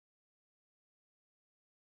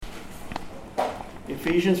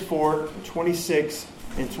Ephesians 4:26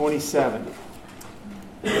 and 27.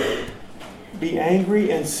 Be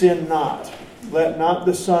angry and sin not. Let not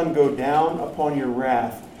the sun go down upon your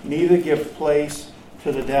wrath, neither give place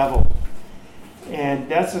to the devil. And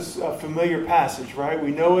that's a familiar passage, right? We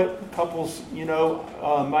know it. Couples,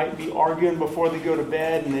 might be arguing before they go to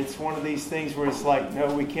bed, and it's one of these things where it's like,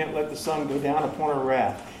 no, we can't let the sun go down upon our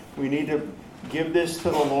wrath. We need to give this to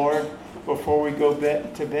the Lord before we go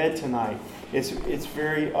to bed tonight. It's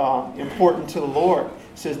very important to the Lord.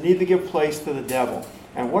 It says, neither give place to the devil.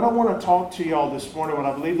 And what I want to talk to y'all this morning, what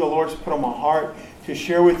I believe the Lord's put on my heart to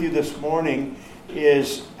share with you this morning,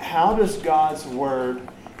 is how does God's Word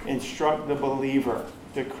instruct the believer,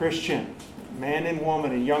 the Christian, man and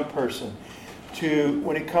woman and young person,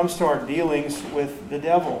 when it comes to our dealings with the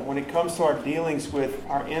devil, when it comes to our dealings with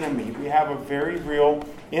our enemy. We have a very real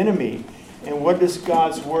enemy. And what does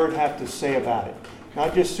God's Word have to say about it?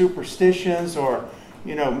 Not just superstitions or,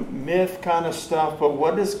 myth kind of stuff, but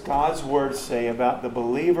what does God's Word say about the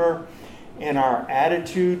believer and our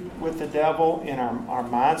attitude with the devil, and our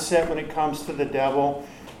mindset when it comes to the devil,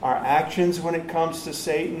 our actions when it comes to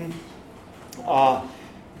Satan?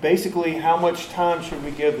 Basically, how much time should we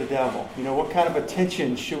give the devil? What kind of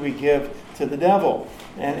attention should we give to the devil?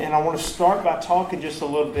 And I want to start by talking just a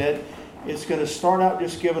little bit. It's going to start out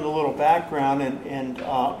just giving a little background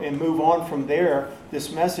and move on from there,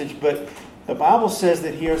 this message. But the Bible says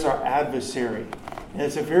that he is our adversary. And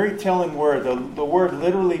it's a very telling word. The word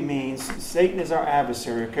literally means Satan is our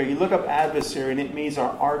adversary. Okay, you look up adversary and it means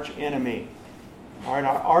our arch enemy. All right,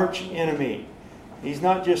 our arch enemy. He's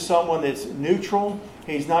not just someone that's neutral.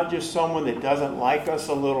 He's not just someone that doesn't like us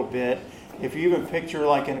a little bit. If you even picture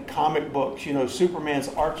like in comic books, Superman's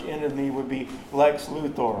arch enemy would be Lex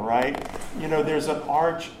Luthor, right? There's an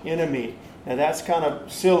arch enemy. Now that's kind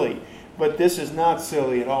of silly, but this is not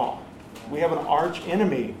silly at all. We have an arch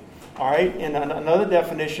enemy, all right? And another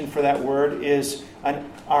definition for that word is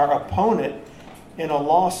our opponent in a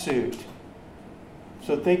lawsuit.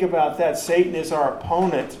 So think about that. Satan is our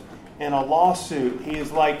opponent in a lawsuit. He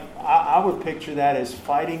is like, I would picture that as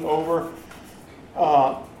fighting over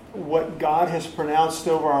what God has pronounced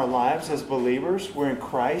over our lives as believers. We're in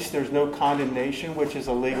Christ. There's no condemnation, which is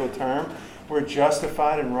a legal term. We're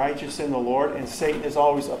justified and righteous in the Lord, and Satan is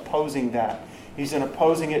always opposing that. He's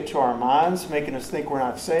opposing it to our minds, making us think we're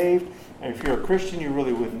not saved. And if you're a Christian, you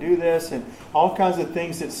really wouldn't do this, and all kinds of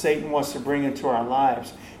things that Satan wants to bring into our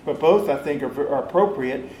lives. But both, I think, are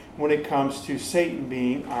appropriate when it comes to Satan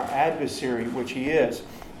being our adversary, which he is.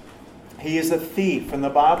 He is a thief, and the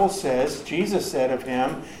Bible says, Jesus said of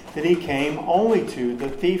him, that he came only the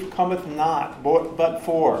thief cometh not, but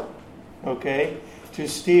for, to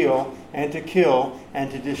steal and to kill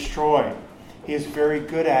and to destroy. He is very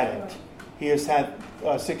good at it. He has had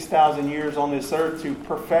 6,000 years on this earth to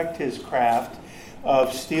perfect his craft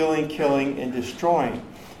of stealing, killing, and destroying.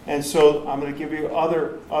 And so I'm going to give you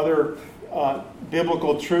other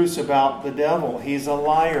biblical truths about the devil. He's a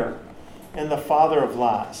liar and the father of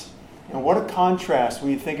lies. And what a contrast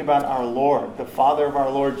when you think about our Lord, the Father of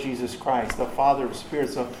our Lord Jesus Christ, the Father of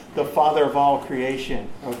spirits, the Father of all creation.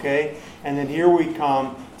 Okay? And then here we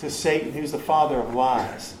come to Satan, who's the father of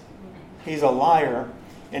lies. He's a liar,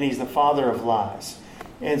 and he's the father of lies.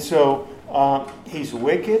 And so he's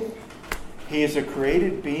wicked. He is a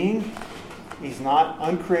created being. He's not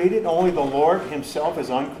uncreated. Only the Lord himself is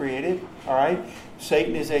uncreated. All right?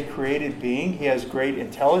 Satan is a created being. He has great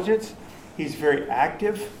intelligence. He's very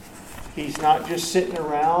active. He's not just sitting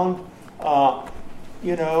around, and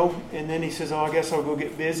then he says, I guess I'll go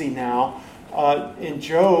get busy now. In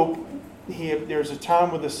Job, there's a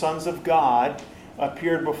time when the sons of God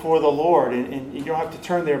appeared before the Lord. And you don't have to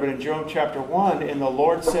turn there, but in Job chapter 1, and the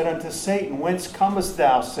Lord said unto Satan, Whence comest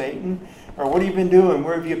thou, Satan? Or what have you been doing?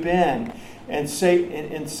 Where have you been? And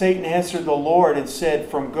Satan answered the Lord and said,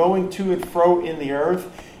 From going to and fro in the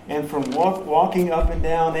earth, and from walking up and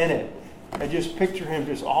down in it. I just picture him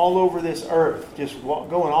just all over this earth, just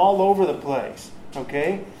going all over the place,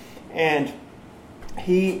 okay? And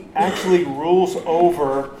he actually rules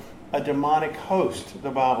over a demonic host, the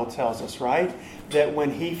Bible tells us, right? That when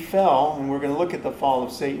he fell, and we're going to look at the fall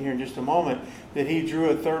of Satan here in just a moment, that he drew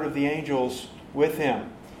a third of the angels with him,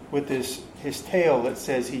 with his tail that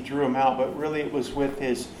says he drew them out, but really it was with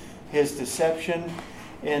his deception,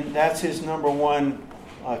 and that's his number one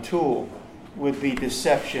tool. Would be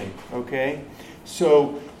deception, okay?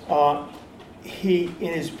 So he,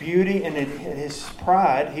 in his beauty and in his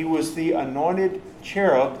pride, he was the anointed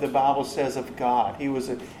cherub, the Bible says, of God. He was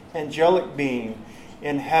an angelic being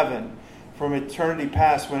in heaven from eternity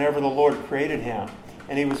past whenever the Lord created him.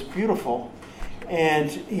 And he was beautiful. And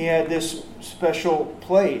he had this special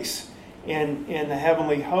place in the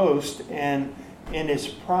heavenly host, and in his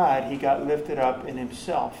pride, he got lifted up in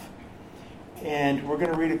himself. And we're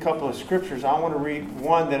going to read a couple of scriptures. I want to read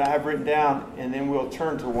one that I have written down, and then we'll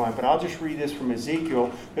turn to one. But I'll just read this from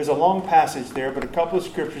Ezekiel. There's a long passage there, but a couple of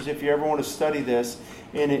scriptures if you ever want to study this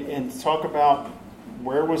and talk about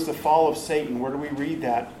where was the fall of Satan. Where do we read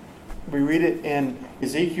that? We read it in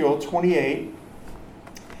Ezekiel 28.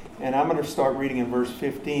 And I'm going to start reading in verse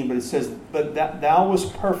 15. But it says, "But thou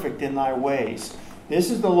wast perfect in thy ways."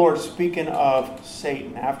 This is the Lord speaking of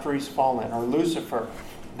Satan after he's fallen, or Lucifer.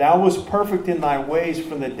 "Thou wast perfect in thy ways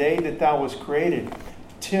from the day that thou wast created,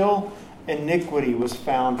 till iniquity was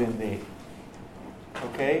found in thee."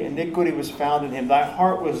 Okay? Iniquity was found in him. "Thy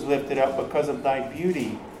heart was lifted up because of thy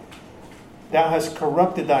beauty. Thou hast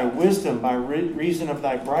corrupted thy wisdom by reason of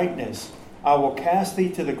thy brightness. I will cast thee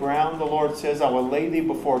to the ground," the Lord says. "I will lay thee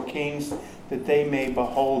before kings, that they may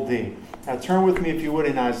behold thee." Now turn with me, if you would,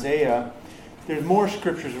 in Isaiah. There's more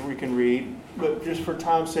scriptures that we can read, but just for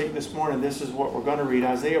time's sake this morning, this is what we're going to read.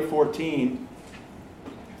 Isaiah 14.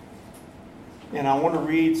 And I want to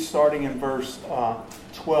read starting in verse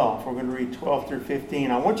 12. We're going to read 12 through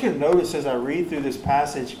 15. I want you to notice as I read through this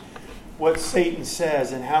passage what Satan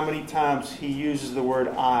says and how many times he uses the word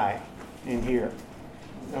 "I" in here.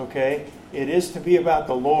 Okay? It is to be about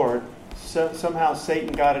the Lord. So, somehow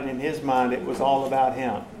Satan got it in his mind it was all about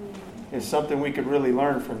him. It's something we could really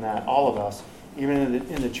learn from that, all of us, even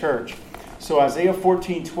in the church. So Isaiah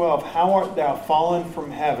 14:12, "How art thou fallen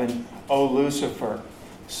from heaven, O Lucifer,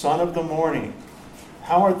 son of the morning?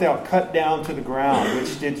 How art thou cut down to the ground,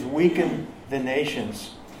 which didst weaken the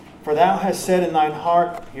nations? For thou hast said in thine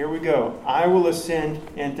heart," here we go, "I will ascend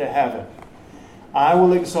into heaven. I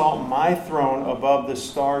will exalt my throne above the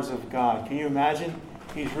stars of God." Can you imagine?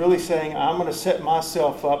 He's really saying, I'm going to set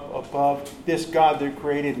myself up above this God that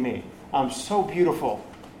created me. I'm so beautiful.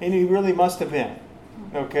 And he really must have been.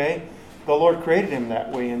 Okay? The Lord created him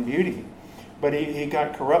that way in beauty. But he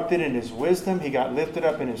got corrupted in his wisdom. He got lifted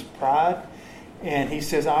up in his pride. And he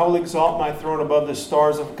says, "I will exalt my throne above the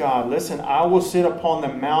stars of God." Listen, "I will sit upon the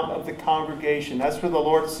mount of the congregation." That's where the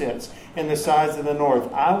Lord sits, in the sides of the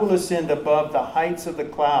north. "I will ascend above the heights of the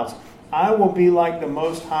clouds. I will be like the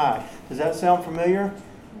Most High." Does that sound familiar?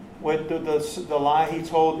 With the lie he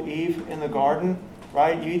told Eve in the garden,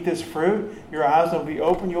 right? You eat this fruit, your eyes will be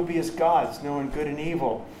open, you'll be as gods, knowing good and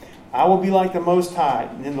evil. "I will be like the Most High."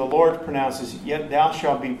 And then the Lord pronounces, "Yet thou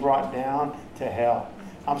shalt be brought down to hell."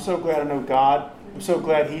 I'm so glad I know God. I'm so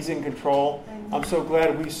glad He's in control. I'm so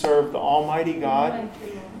glad we serve the Almighty God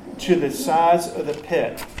to the sides of the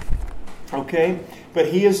pit. Okay? But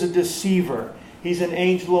He is a deceiver. He's an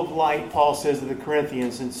angel of light, Paul says to the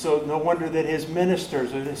Corinthians. And so no wonder that His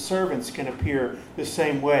ministers or His servants can appear the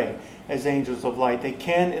same way as angels of light. They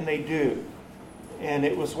can and they do. And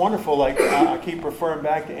it was wonderful. Like I keep referring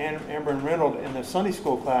back to Amber and Reynolds in the Sunday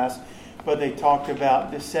school class, but they talked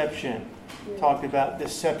about deception.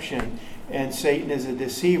 And Satan is a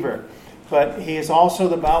deceiver. But he is also,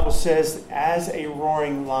 the Bible says, as a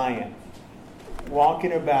roaring lion,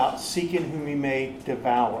 walking about, seeking whom he may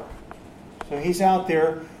devour. So he's out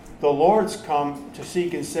there. The Lord's come to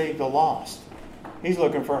seek and save the lost. He's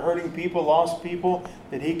looking for hurting people, lost people,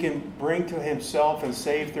 that he can bring to himself and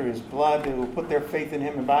save through his blood. That will put their faith in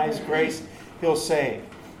him, and by his grace, he'll save.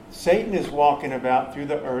 Satan is walking about through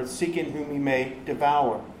the earth, seeking whom he may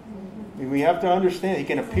devour. We have to understand, he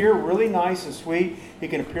can appear really nice and sweet. He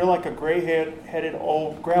can appear like a gray-headed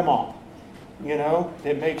old grandma,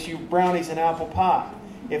 that makes you brownies and apple pie,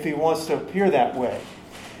 if he wants to appear that way.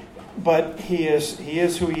 But he is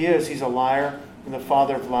who he is. He's a liar and the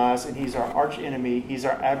father of lies, and he's our arch enemy. He's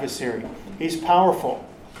our adversary. He's powerful.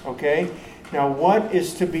 Okay? Now, what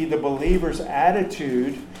is to be the believer's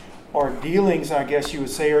attitude or dealings, I guess you would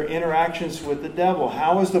say, or interactions with the devil?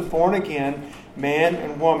 How is the born-again man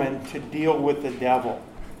and woman to deal with the devil?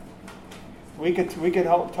 We could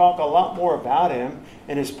talk a lot more about him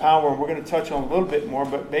and his power, and we're going to touch on a little bit more,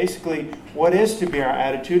 but basically, what is to be our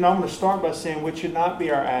attitude? And I'm going to start by saying what should not be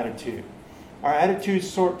our attitude. Our attitude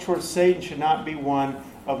towards Satan should not be one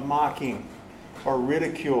of mocking or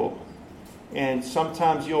ridicule. And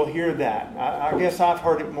sometimes you'll hear that. I guess I've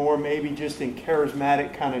heard it more maybe just in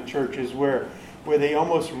charismatic kind of churches where they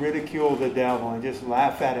almost ridicule the devil and just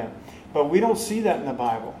laugh at him. But we don't see that in the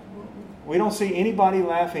Bible. We don't see anybody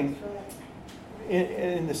laughing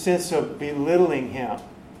in the sense of belittling him.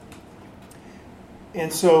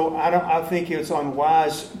 And so I think it's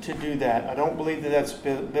unwise to do that. I don't believe that that's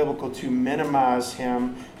biblical, to minimize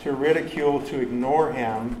him, to ridicule, to ignore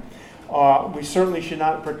him. We certainly should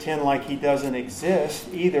not pretend like he doesn't exist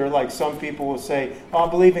either. Like some people will say, I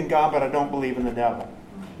believe in God, but I don't believe in the devil.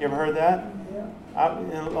 You ever heard that?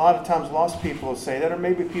 And a lot of times lost people will say that, or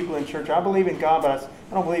maybe people in church, I believe in God, but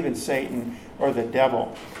I don't believe in Satan or the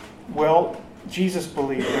devil. Well, Jesus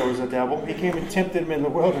believed there was a devil. He came and tempted him in the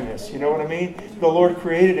wilderness. You know what I mean? The Lord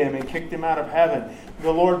created him and kicked him out of heaven.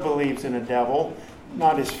 The Lord believes in a devil,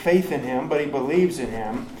 not his faith in him, but he believes in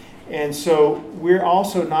him. And so we're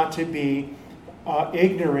also not to be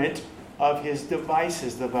ignorant of his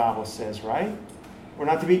devices, the Bible says, right? We're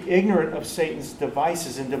not to be ignorant of Satan's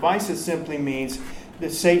devices. And devices simply means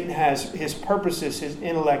that Satan has his purposes, his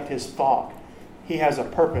intellect, his thought. He has a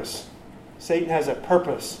purpose. Satan has a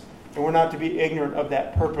purpose. And we're not to be ignorant of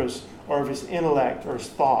that purpose or of his intellect or his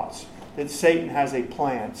thoughts. That Satan has a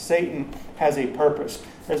plan. Satan has a purpose.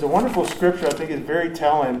 There's a wonderful scripture I think is very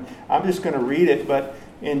telling. I'm just going to read it, but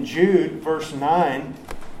in Jude, verse 9,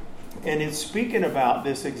 and it's speaking about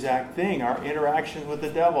this exact thing, our interaction with the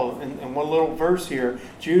devil. And one little verse here,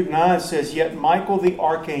 Jude 9 says, yet Michael the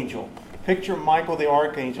archangel. Picture Michael the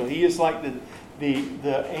archangel. He is like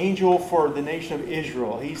the angel for the nation of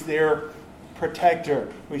Israel. He's their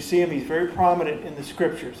protector. We see him, he's very prominent in the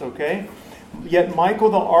scriptures, okay? Yet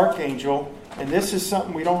Michael the archangel, and this is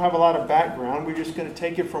something we don't have a lot of background, we're just going to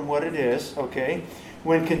take it from what it is, okay?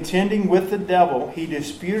 When contending with the devil, he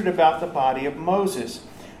disputed about the body of Moses,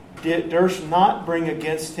 durst not bring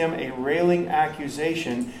against him a railing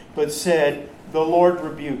accusation, but said, the Lord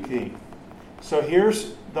rebuke thee. So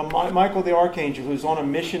here's Michael the archangel who's on a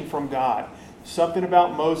mission from God. Something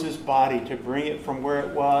about Moses' body to bring it from where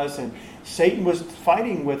it was, and Satan was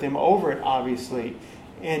fighting with him over it, obviously.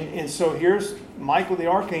 And so here's Michael the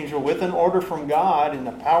archangel with an order from God and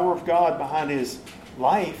the power of God behind his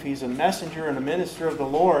life. He's a messenger and a minister of the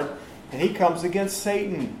Lord, and he comes against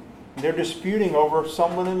Satan. They're disputing over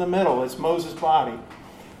someone in the middle. It's Moses' body.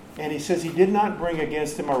 And he says he did not bring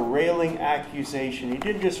against him a railing accusation. He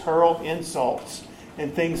didn't just hurl insults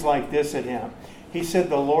and things like this at him. He said,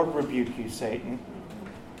 the Lord rebuke you, Satan.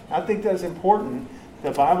 I think that's important.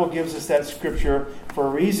 The Bible gives us that scripture for a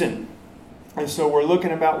reason. And so we're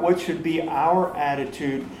looking about what should be our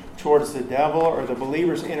attitude towards the devil or the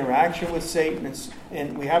believer's interaction with Satan.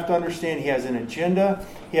 And we have to understand he has an agenda,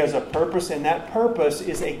 he has a purpose, and that purpose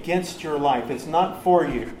is against your life. It's not for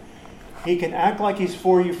you. He can act like he's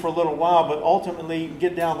for you for a little while, but ultimately,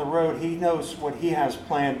 get down the road, he knows what he has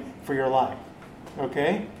planned for your life.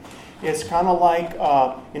 Okay? It's kind of like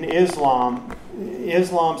in Islam.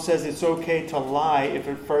 Islam says it's okay to lie if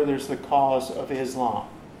it furthers the cause of Islam.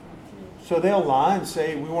 So they'll lie and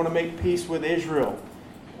say, we want to make peace with Israel.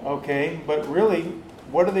 Okay, but really,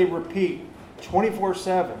 what do they repeat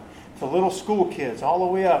 24/7 to little school kids all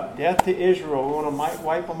the way up? Death to Israel. We want to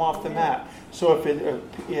wipe them off the map. So if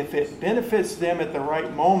it benefits them at the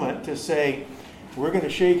right moment to say, we're going to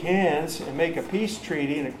shake hands and make a peace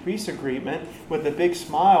treaty and a peace agreement with a big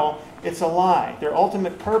smile, it's a lie. Their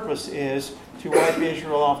ultimate purpose is to wipe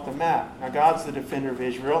Israel off the map. Now, God's the defender of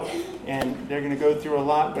Israel, and they're going to go through a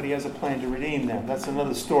lot, but he has a plan to redeem them. That's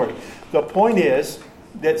another story. The point is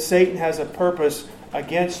that Satan has a purpose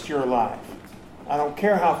against your life. I don't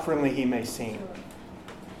care how friendly he may seem.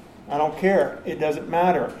 I don't care. It doesn't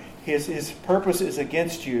matter. His purpose is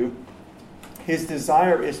against you. His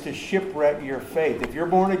desire is to shipwreck your faith. If you're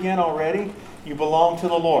born again already, you belong to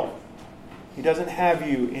the Lord. He doesn't have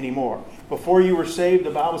you anymore. Before you were saved,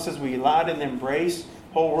 the Bible says we lied in the embrace.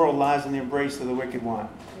 The whole world lies in the embrace of the wicked one.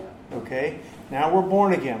 Okay? Now we're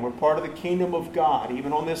born again. We're part of the kingdom of God,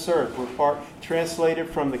 even on this earth. We're translated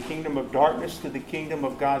from the kingdom of darkness to the kingdom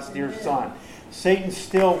of God's dear Son. Satan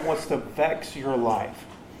still wants to vex your life.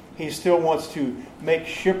 He still wants to make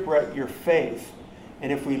shipwreck your faith.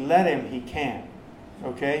 And if we let him, he can.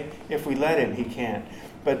 Okay? If we let him, he can.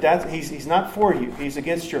 But he's not for you. He's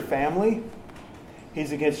against your family.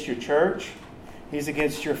 He's against your church. He's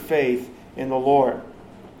against your faith in the Lord.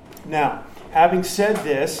 Now, having said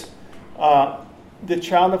this, the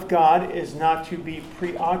child of God is not to be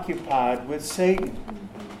preoccupied with Satan.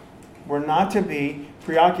 We're not to be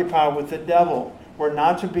preoccupied with the devil. We're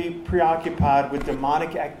not to be preoccupied with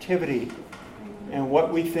demonic activity and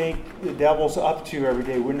what we think the devil's up to every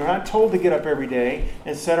day. We're not told to get up every day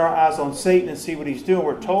and set our eyes on Satan and see what he's doing.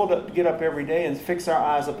 We're told to get up every day and fix our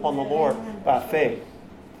eyes upon the Lord by faith.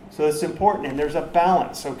 So it's important. And there's a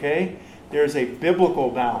balance, okay? There's a biblical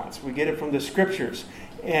balance. We get it from the scriptures.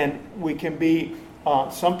 And we can be,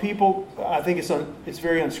 some people, I think it's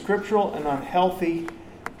very unscriptural and unhealthy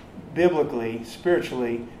biblically,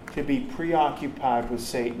 spiritually, to be preoccupied with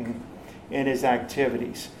Satan and his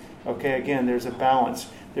activities. Okay, again, there's a balance.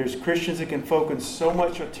 There's Christians that can focus so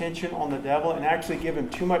much attention on the devil and actually give him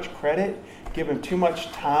too much credit, give him too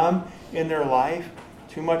much time in their life.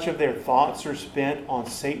 Too much of their thoughts are spent on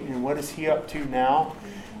Satan and what is he up to now.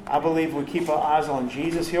 I believe we keep our eyes on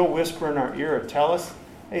Jesus. He'll whisper in our ear or tell us,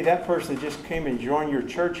 hey, that person that just came and joined your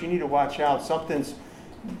church, you need to watch out.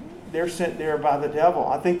 They're sent there by the devil.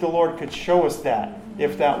 I think the Lord could show us that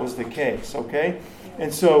if that was the case, okay?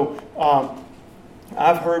 And so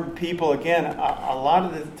I've heard people, again, a lot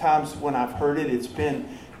of the times when I've heard it, it's been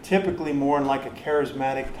typically more in like a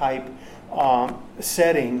charismatic type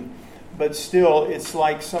setting. But still, it's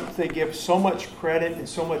like they give so much credit and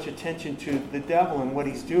so much attention to the devil and what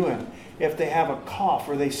he's doing. If they have a cough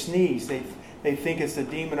or they sneeze, they think it's the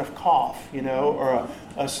demon of cough, or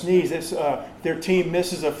a sneeze. It's, their team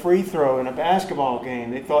misses a free throw in a basketball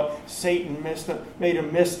game. They thought Satan made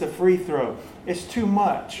him miss the free throw. It's too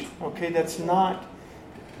much. Okay, that's not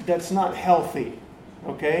healthy.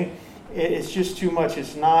 Okay, it's just too much.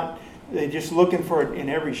 It's not. They're just looking for it in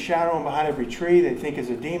every shadow and behind every tree. They think is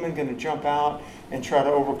a demon going to jump out and try to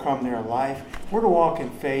overcome their life. We're to walk in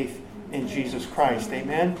faith in Jesus Christ.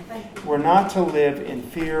 Amen? We're not to live in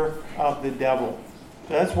fear of the devil.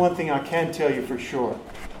 So that's one thing I can tell you for sure.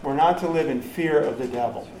 We're not to live in fear of the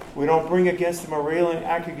devil. We don't bring against him a railing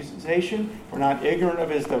accusation. We're not ignorant of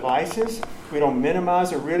his devices. We don't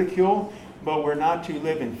minimize or ridicule. But we're not to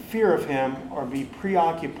live in fear of him or be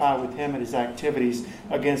preoccupied with him and his activities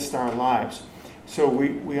against our lives. So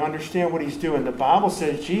we understand what he's doing. The Bible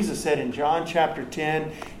says, Jesus said in John chapter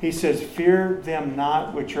 10, he says, fear them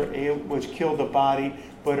not which kill the body,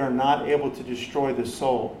 but are not able to destroy the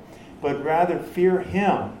soul. But rather fear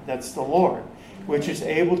him, that's the Lord, which is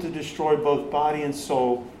able to destroy both body and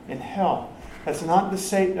soul in hell. That's not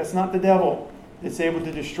the devil. It's able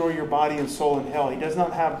to destroy your body and soul in hell. He does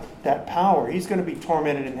not have that power. He's going to be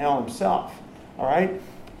tormented in hell himself. All right?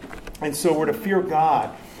 And so we're to fear God.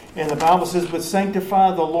 And the Bible says, but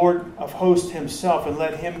sanctify the Lord of hosts himself, and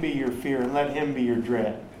let him be your fear, and let him be your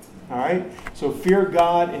dread. All right? So fear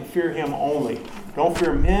God and fear him only. Don't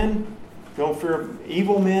fear men. Don't fear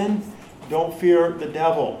evil men. Don't fear the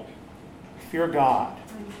devil. Fear God.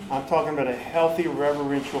 I'm talking about a healthy,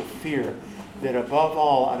 reverential fear. That above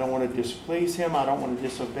all, I don't want to displease him. I don't want to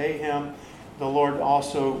disobey him. The Lord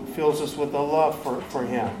also fills us with a love for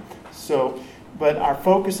him. But our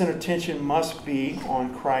focus and attention must be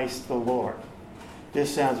on Christ the Lord.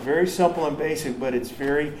 This sounds very simple and basic, but it's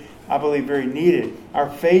I believe, very needed. Our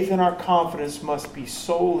faith and our confidence must be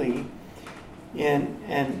solely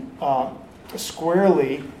and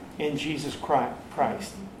squarely in Jesus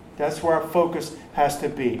Christ. That's where our focus has to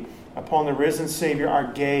be. Upon the risen Savior,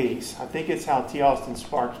 our gaze, I think it's how T. Austin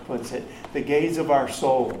Sparks puts it, the gaze of our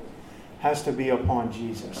soul has to be upon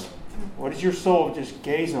Jesus. What is your soul just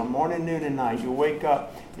gazing on morning, noon, and night? You wake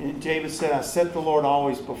up, and David said, I set the Lord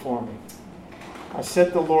always before me. I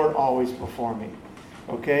set the Lord always before me.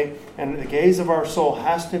 Okay? And the gaze of our soul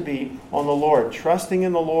has to be on the Lord. Trusting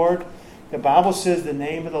in the Lord. The Bible says the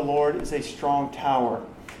name of the Lord is a strong tower.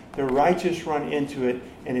 The righteous run into it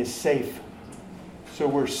and is safe. So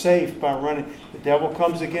we're safe by running. The devil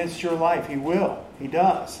comes against your life. He will. He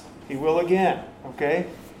does. He will again. Okay?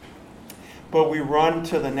 But we run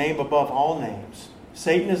to the name above all names.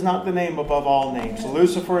 Satan is not the name above all names.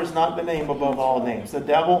 Lucifer is not the name above all names. The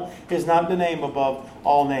devil is not the name above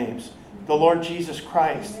all names. The Lord Jesus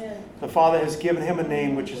Christ, the Father has given him a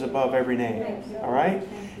name which is above every name. All right?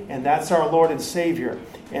 And that's our Lord and Savior.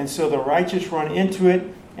 And so the righteous run into it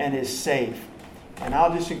and is safe. And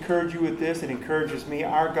I'll just encourage you with this. It encourages me.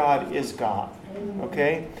 Our God is God.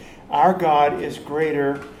 Okay? Our God is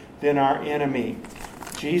greater than our enemy.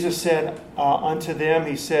 Jesus said unto them,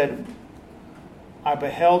 he said, I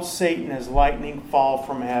beheld Satan as lightning fall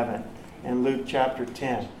from heaven. In Luke chapter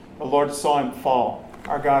 10. The Lord saw him fall.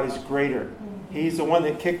 Our God is greater. He's the one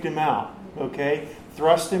that kicked him out. Okay?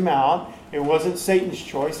 Thrust him out. It wasn't Satan's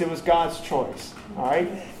choice. It was God's choice. All right?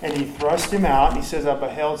 And he thrust him out. He says, I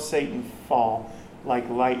beheld Satan fall like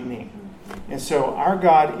lightning. And so our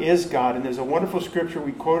God is God. And there's a wonderful scripture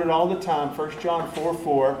we quote it all the time, 1 John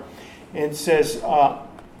 4:4. And it says,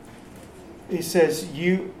 he says,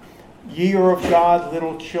 Ye are of God,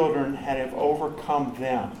 little children, and have overcome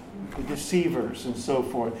them, the deceivers and so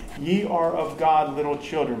forth. Ye are of God, little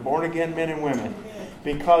children, born again men and women,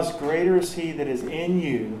 because greater is he that is in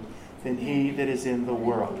you than he that is in the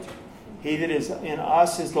world. He that is in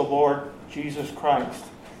us is the Lord Jesus Christ,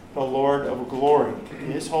 the Lord of glory.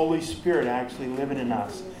 His Holy Spirit actually living in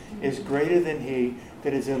us is greater than he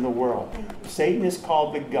that is in the world. Satan is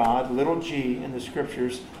called the God, little g, in the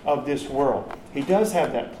scriptures of this world. He does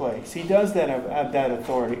have that place. He does have that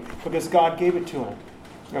authority because God gave it to him.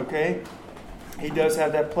 Okay? He does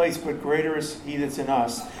have that place, but greater is He that's in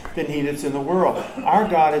us than he that's in the world. Our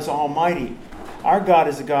God is almighty. Our God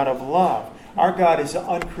is a God of love. Our God is an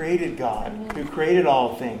uncreated God who created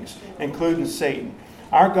all things, including Satan.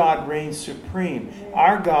 Our God reigns supreme.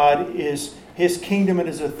 Our God is, His kingdom and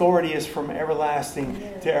His authority is from everlasting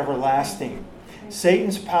to everlasting.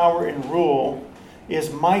 Satan's power and rule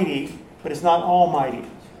is mighty, but it's not almighty.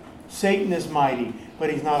 Satan is mighty, but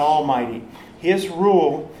he's not almighty. His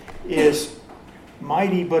rule is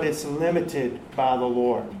mighty, but it's limited by the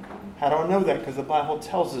Lord. How do I know that? Because the Bible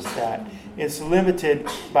tells us that. It's limited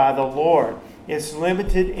by the Lord. It's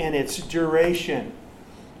limited in its duration.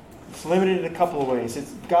 It's limited in a couple of ways.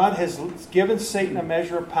 God has given Satan a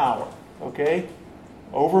measure of power, okay,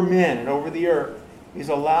 over men and over the earth. He's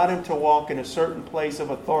allowed him to walk in a certain place of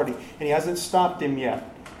authority, and He hasn't stopped him yet.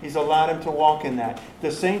 He's allowed him to walk in that. At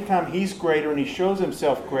the same time, He's greater, and He shows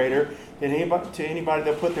Himself greater than anybody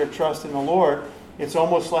that put their trust in the Lord. It's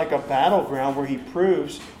almost like a battleground where He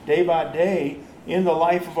proves day by day in the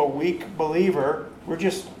life of a weak believer, we're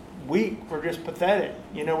just weak, we're just pathetic.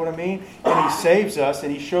 You know what I mean? And He saves us,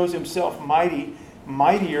 and He shows Himself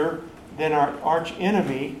mightier than our arch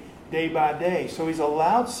enemy day by day. So He's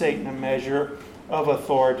allowed Satan a measure of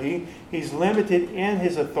authority. He's limited in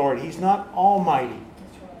his authority. He's not almighty.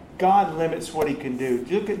 God limits what He can do.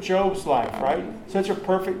 Look at Job's life, right? Such a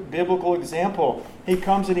perfect biblical example. He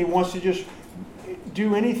comes and he wants to just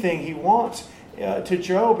do anything he wants to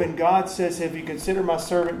Job, and God says, "If you consider my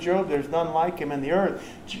servant Job, there's none like him in the earth."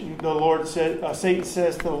 The Lord said, Satan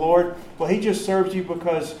says to the Lord, "Well, he just serves you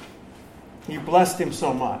because you blessed him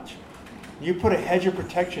so much. You put a hedge of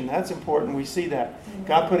protection." That's important. We see that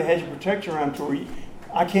God put a hedge of protection around him to where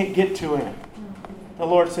I can't get to him. The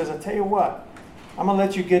Lord says, "I tell you what, I'm going to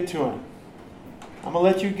let you get to him. I'm going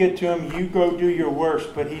to let you get to him. You go do your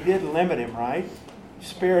worst." But He did limit him, right?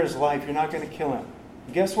 Spare his life. You're not going to kill him.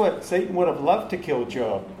 Guess what? Satan would have loved to kill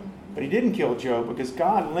Job, but he didn't kill Job because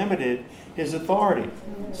God limited his authority.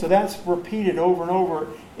 So that's repeated over and over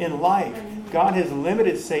in life. God has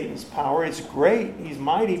limited Satan's power. It's great. He's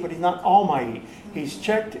mighty, but He's not almighty. He's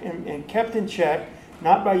checked and kept in check,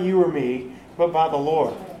 not by you or me, but by the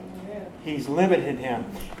Lord. He's limited him.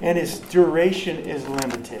 And his duration is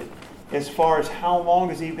limited as far as how long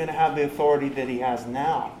is he going to have the authority that he has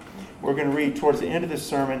now. We're going to read towards the end of this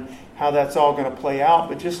sermon how that's all going to play out.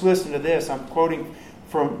 But just listen to this. I'm quoting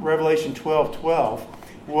from Revelation 12:12.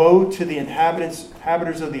 "Woe to the inhabitants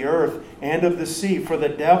of the earth and of the sea, for the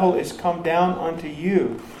devil is come down unto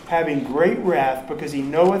you, having great wrath, because he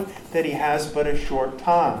knoweth that he has but a short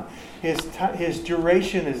time." His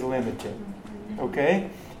duration is limited. Okay?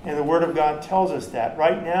 And the Word of God tells us that.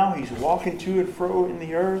 Right now, he's walking to and fro in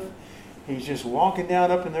the earth. He's just walking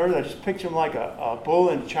down up in the earth. I just picture him like a bull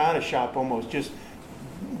in a china shop almost, just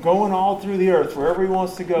going all through the earth wherever he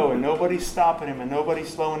wants to go, and nobody's stopping him and nobody's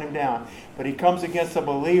slowing him down. But he comes against a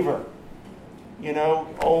believer, you know,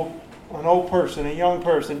 an old person, a young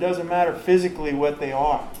person, doesn't matter physically what they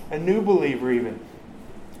are, a new believer even.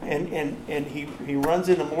 And he runs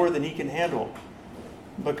into more than he can handle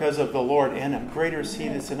because of the Lord in him. Greater is He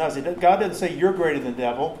that's in us. God doesn't say you're greater than the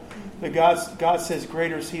devil. But God says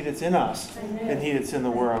greater is He that's in us than he that's in the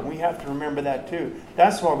world. We have to remember that too.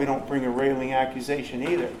 That's why we don't bring a railing accusation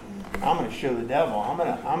either. I'm going to show the devil.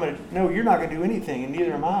 No, you're not going to do anything, and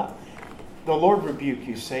neither am I. The Lord rebuke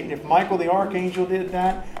you, Satan. If Michael the archangel did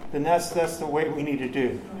that, then that's the way we need to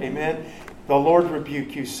do. Amen. The Lord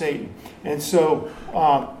rebuke you, Satan. And so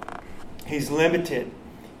He's limited.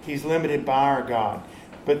 He's limited by our God.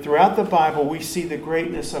 But throughout the Bible, we see the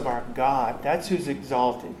greatness of our God. That's who's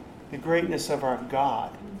exalted. The greatness of our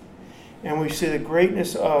God. And we see the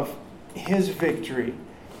greatness of His victory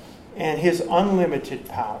and His unlimited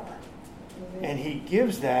power. And He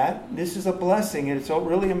gives that. This is a blessing, and it's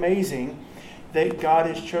really amazing that God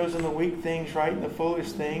has chosen the weak things, right, and the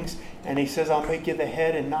foolish things. And He says, "I'll make you the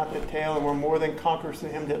head and not the tail, and we're more than conquerors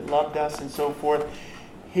through Him that loved us," and so forth.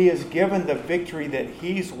 He has given the victory that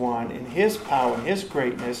He's won in His power and His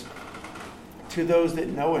greatness to those that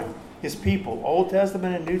know Him, His people, Old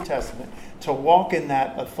Testament and New Testament, to walk in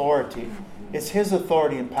that authority. It's His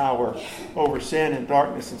authority and power over sin and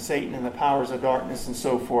darkness and Satan and the powers of darkness and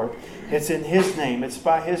so forth. It's in His name. It's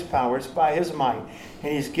by His power. It's by His might.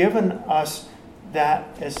 And He's given us that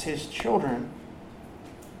as His children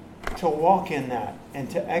to walk in that and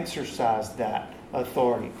to exercise that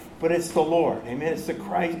authority. But it's the Lord. Amen.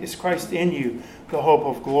 It's Christ in you, the hope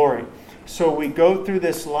of glory. So we go through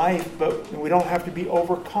this life, but we don't have to be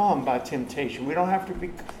overcome by temptation. We don't have to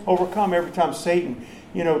be overcome every time Satan,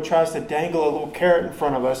 tries to dangle a little carrot in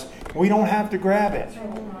front of us. We don't have to grab it.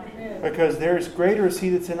 Because there is greater is He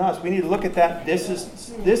that's in us. We need to look at that. This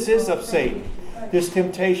is of Satan, this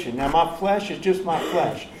temptation. Now my flesh is just my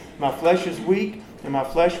flesh. My flesh is weak, and my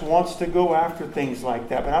flesh wants to go after things like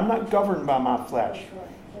that. But I'm not governed by my flesh.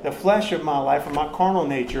 The flesh of my life, or my carnal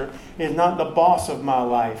nature, is not the boss of my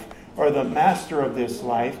life or the master of this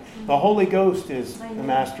life. The Holy Ghost is the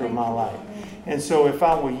master of my life. And so if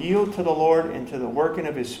I will yield to the Lord and to the working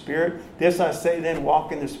of His Spirit, this I say then,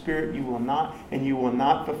 walk in the Spirit, you will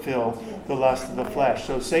not fulfill the lust of the flesh.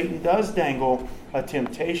 So Satan does dangle a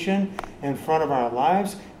temptation in front of our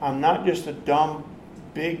lives. I'm not just a dumb,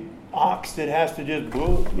 big ox that has to just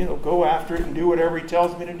go after it and do whatever he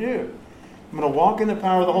tells me to do. I'm going to walk in the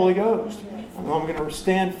power of the Holy Ghost. I'm going to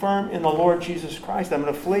stand firm in the Lord Jesus Christ. I'm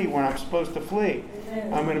going to flee when I'm supposed to flee.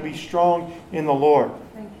 I'm going to be strong in the Lord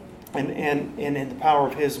and in the power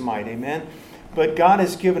of His might. Amen. But God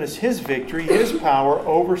has given us His victory, His power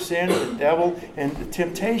over sin, the devil, and the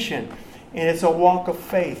temptation. And it's a walk of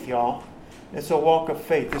faith, y'all. It's a walk of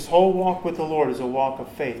faith. This whole walk with the Lord is a walk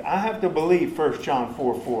of faith. I have to believe 1 John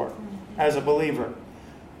 4:4 as a believer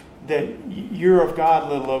that you're of God,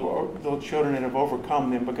 little children, and have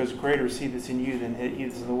overcome them, because greater is He that's in you than he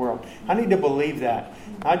that's in the world. I need to believe that,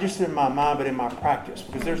 not just in my mind, but in my practice.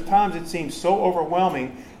 Because there's times it seems so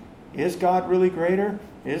overwhelming. Is God really greater?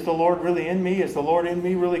 Is the Lord really in me? Is the Lord in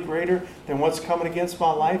me really greater than what's coming against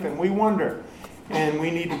my life? And we wonder. And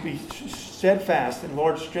we need to be steadfast. And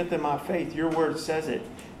Lord, strengthen my faith. Your word says it.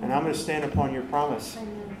 And I'm going to stand upon your promise.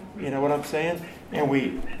 You know what I'm saying? And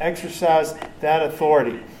we exercise that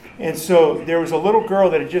authority. And so there was a little girl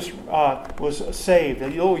that had just was saved. A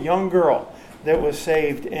little young girl that was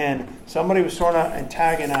saved. And somebody was sort of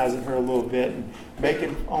antagonizing her a little bit and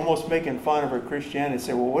almost making fun of her Christianity. And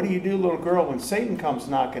said, well, what do you do, little girl, when Satan comes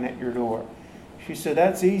knocking at your door? She said,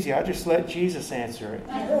 that's easy. I just let Jesus answer it.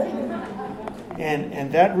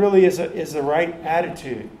 And that really is the right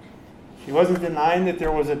attitude. She wasn't denying that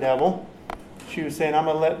there was a devil. She was saying, I'm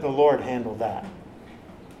going to let the Lord handle that.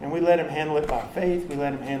 And we let Him handle it by faith. We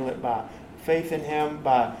let Him handle it by faith in Him,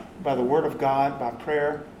 by the Word of God, by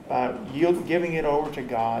prayer, by giving it over to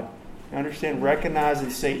God. You understand? Recognizing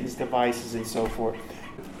Satan's devices and so forth.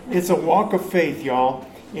 It's a walk of faith, y'all,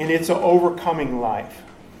 and it's an overcoming life.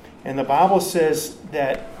 And the Bible says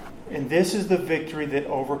that, and this is the victory that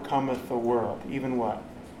overcometh the world. Even what?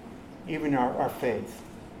 Even our faith.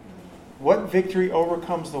 What victory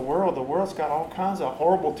overcomes the world? The world's got all kinds of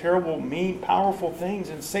horrible, terrible, mean, powerful things,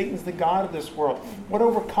 and Satan's the god of this world. What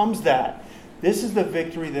overcomes that? This is the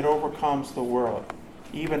victory that overcomes the world.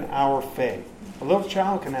 Even our faith. A little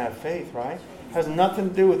child can have faith, right? It has nothing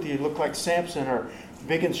to do with you look like Samson or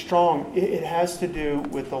big and strong. It has to do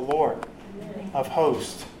with the Lord of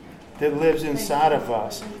hosts that lives inside of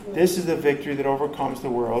us. This is the victory that overcomes the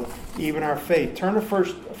world, even our faith. Turn to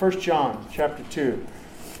 1 John chapter 2.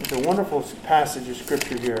 It's a wonderful passage of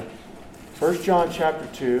Scripture here. 1 John chapter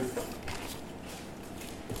 2.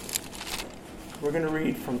 We're going to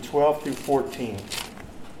read from 12 through 14.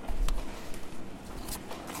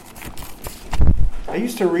 I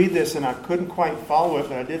used to read this and I couldn't quite follow it,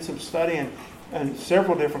 but I did some studying and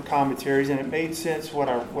several different commentaries, and it made sense what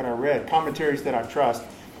I read. Commentaries that I trust.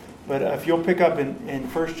 But if you'll pick up in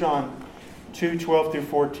 1 John 2, 12 through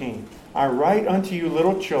 14. I write unto you,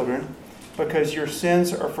 little children, because your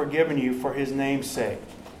sins are forgiven you for His name's sake.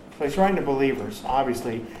 So he's writing to believers,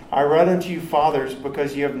 obviously. I write unto you, fathers,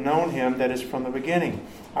 because you have known Him that is from the beginning.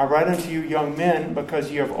 I write unto you, young men,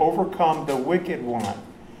 because you have overcome the wicked one.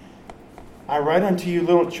 I write unto you,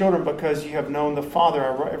 little children, because you have known the Father.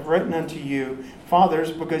 I have written unto you,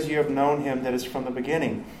 fathers, because you have known Him that is from the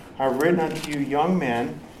beginning. I have written unto you, young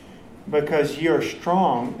men, because ye are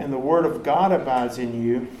strong, and the word of God abides in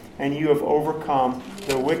you, and you have overcome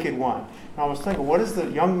the wicked one. And I was thinking, what is the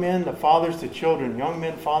young men, the fathers, the children? Young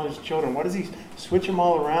men, fathers, children. What does he switch them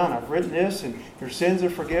all around? I've written this, and your sins are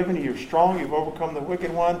forgiven. You're strong. You've overcome the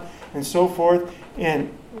wicked one, and so forth. And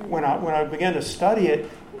when I began to study it,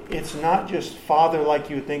 it's not just father like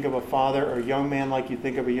you would think of a father, or young man like you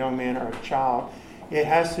think of a young man or a child. It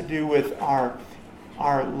has to do with our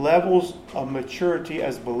levels of maturity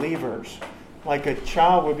as believers. Like a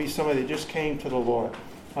child would be somebody that just came to the Lord.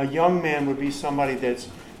 A young man would be somebody that's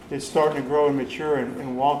starting to grow and mature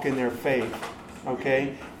and walk in their faith.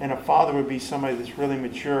 Okay? And a father would be somebody that's really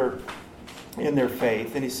mature in their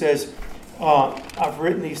faith. And he says, I've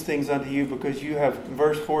written these things unto you because you have,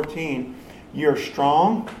 verse 14, You're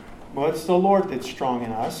strong. Well, it's the Lord that's strong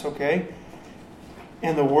in us, okay?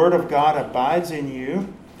 And the word of God abides in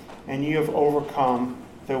you, and you have overcome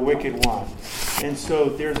the wicked one. And so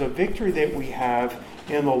there's a victory that we have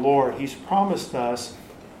in the Lord. He's promised us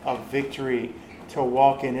a victory to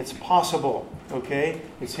walk in. It's possible, okay?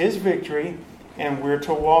 It's His victory, and we're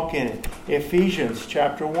to walk in it. Ephesians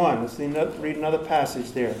chapter 1. Let's read another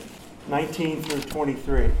passage there. 19 through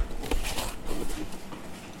 23.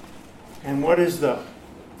 And what is the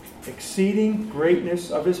exceeding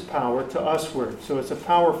greatness of His power to usward? So it's a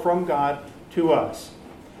power from God to us.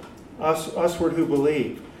 Usward who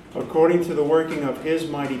believe, according to the working of His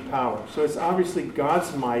mighty power. So it's obviously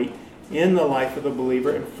God's might in the life of the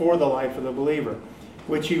believer and for the life of the believer,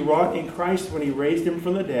 which He wrought in Christ when He raised Him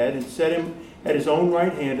from the dead and set Him at His own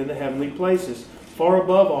right hand in the heavenly places, far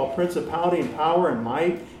above all principality and power and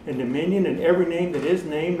might and dominion and every name that is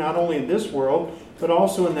named, not only in this world, but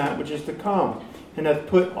also in that which is to come, and hath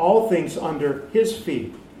put all things under His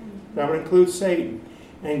feet. That would include Satan.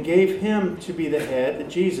 And gave Him to be the head,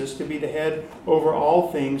 Jesus, to be the head over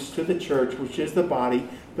all things to the church, which is the body,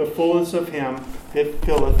 the fullness of Him that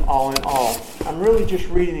filleth all in all. I'm really just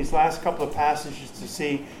reading these last couple of passages to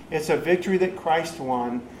see it's a victory that Christ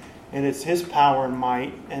won, and it's His power and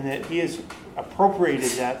might, and that He has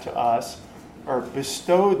appropriated that to us, or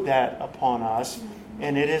bestowed that upon us,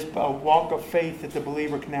 and it is a walk of faith that the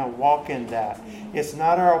believer can now walk in that. It's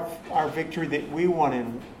not our victory that we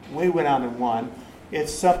went out and won.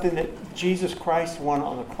 It's something that Jesus Christ won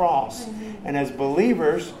on the cross. And as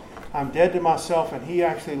believers, I'm dead to myself, and He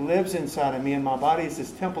actually lives inside of me, and my body is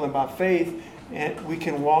His temple, and by faith, and we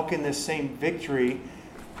can walk in this same victory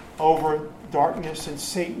over darkness and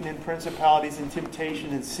Satan and principalities and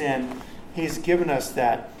temptation and sin. He's given us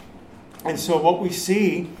that. And so what we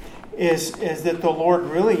see is that the Lord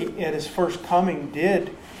really, at His first coming,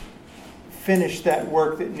 did finish that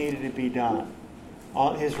work that needed to be done.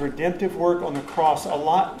 On His redemptive work on the cross, a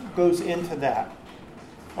lot goes into that.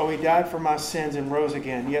 Oh, He died for my sins and rose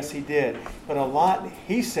again. Yes, He did. But a lot,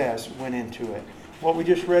 He says, went into it. What we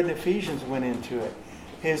just read in Ephesians went into it.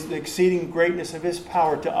 The exceeding greatness of His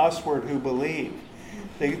power to usward who believe.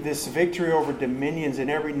 This victory over dominions in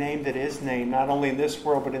every name that is named, not only in this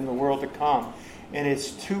world, but in the world to come. And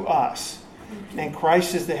it's to us. And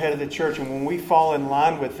Christ is the head of the church. And when we fall in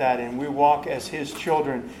line with that and we walk as His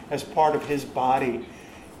children, as part of His body,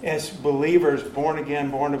 as believers, born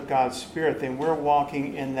again, born of God's Spirit, then we're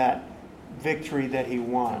walking in that victory that He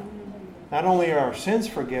won. Not only are our sins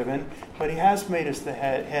forgiven, but He has made us the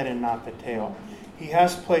head and not the tail. He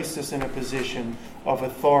has placed us in a position of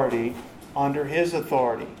authority under His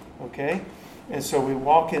authority. Okay? And so we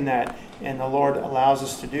walk in that, and the Lord allows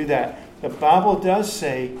us to do that. The Bible does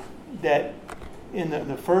say that in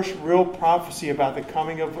the first real prophecy about the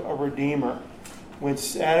coming of a Redeemer, when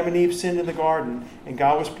Adam and Eve sinned in the garden, and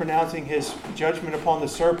God was pronouncing His judgment upon the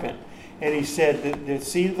serpent, and He said that the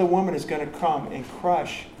seed of the woman is going to come and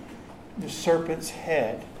crush the serpent's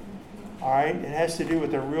head. All right? It has to do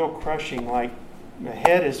with a real crushing, like the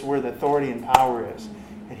head is where the authority and power is,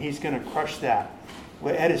 and He's going to crush that.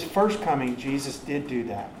 Well, at His first coming, Jesus did do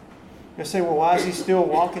that. You'll say, well, why is He still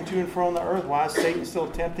walking to and fro on the earth? Why is Satan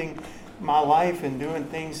still tempting my life and doing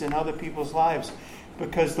things in other people's lives?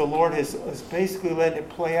 Because the Lord has basically let it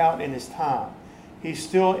play out in His time. He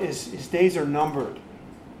still is, His days are numbered.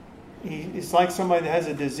 It's like somebody that has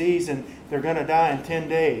a disease and they're going to die in 10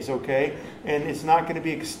 days, okay? And it's not going to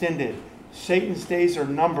be extended. Satan's days are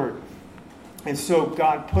numbered. And so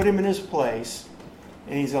God put him in his place,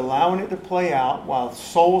 and He's allowing it to play out while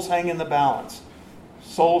souls hang in the balance.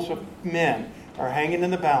 Souls of men are hanging in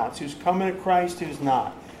the balance. Who's coming to Christ, who's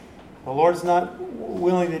not. The Lord's not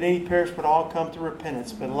willing that any perish, but all come to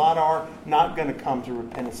repentance. But a lot are not going to come to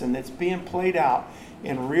repentance. And it's being played out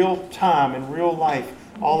in real time, in real life,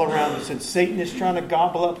 all around us. And Satan is trying to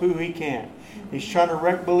gobble up who he can. He's trying to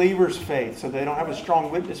wreck believers' faith so they don't have a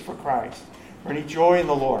strong witness for Christ or any joy in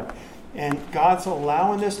the Lord. And God's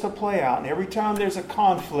allowing this to play out. And every time there's a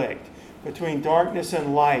conflict between darkness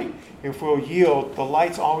and light, if we'll yield, the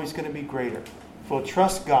light's always going to be greater. If we'll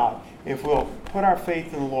trust God, if we'll put our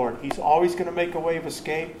faith in the Lord, He's always going to make a way of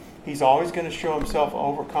escape. He's always going to show Himself an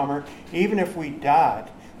overcomer. Even if we died,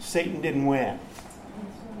 Satan didn't win.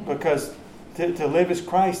 Because to live is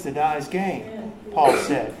Christ, to die is gain, Paul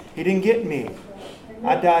said. He didn't get me.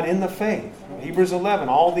 I died in the faith. Hebrews 11,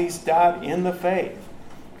 all these died in the faith.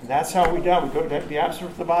 And that's how we die. We go to be absent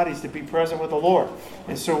from the bodies to be present with the Lord.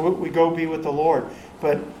 And so we go be with the Lord.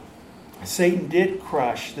 But Satan did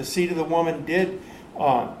crush. The seed of the woman did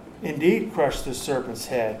indeed crush the serpent's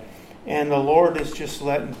head. And the Lord is just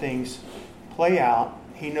letting things play out.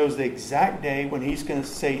 He knows the exact day when He's going to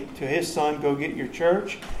say to His Son, go get your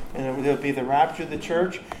church, and there'll be the rapture of the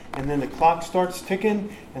church, and then the clock starts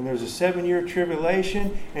ticking, and there's a 7-year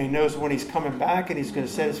tribulation, and He knows when He's coming back, and He's going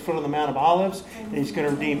to set His foot on the Mount of Olives, and He's going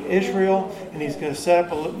to redeem Israel, and He's going to set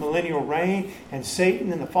up a millennial reign, and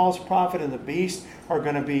Satan and the false prophet and the beast are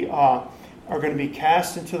going to be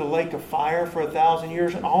cast into the lake of fire for 1,000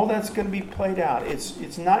 years, and all that's going to be played out.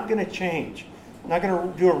 It's not going to change. I'm not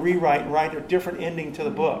going to do a rewrite and write a different ending to the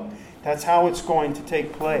book. That's how it's going to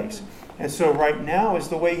take place. And so right now is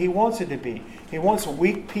the way He wants it to be. He wants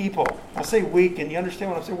weak people. I say weak, and you understand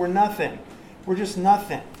what I'm saying? We're nothing. We're just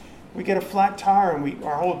nothing. We get a flat tire and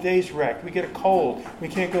our whole day's wrecked. We get a cold. We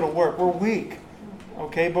can't go to work. We're weak.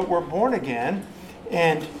 Okay, but we're born again.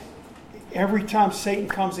 And every time Satan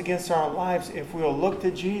comes against our lives, if we'll look to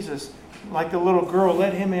Jesus, like the little girl,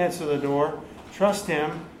 let Him answer the door, trust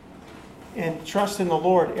Him, and trust in the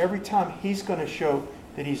Lord, every time He's going to show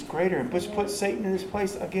that He's greater. And put Satan in his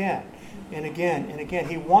place again and again and again.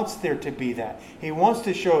 He wants there to be that. He wants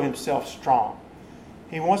to show Himself strong.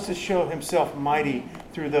 He wants to show Himself mighty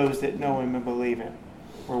through those that know Him and believe Him.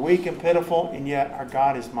 We're weak and pitiful, and yet our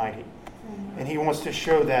God is mighty. And He wants to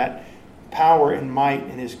show that power and might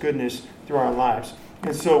and His goodness through our lives.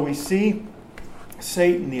 And so we see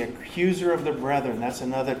Satan, the accuser of the brethren. That's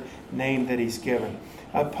another name that he's given.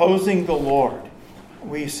 Opposing the Lord.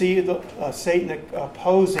 We see Satan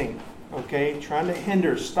opposing, okay, trying to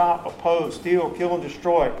hinder, stop, oppose, steal, kill, and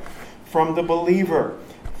destroy from the believer,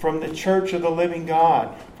 from the church of the living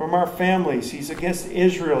God, from our families. He's against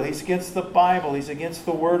Israel. He's against the Bible. He's against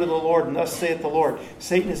the word of the Lord. And thus saith the Lord.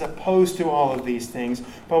 Satan is opposed to all of these things.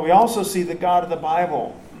 But we also see the God of the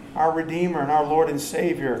Bible, our Redeemer and our Lord and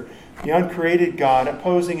Savior, the uncreated God,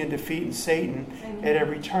 opposing and defeating Satan at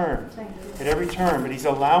every turn. At every turn. But He's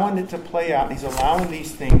allowing it to play out. He's allowing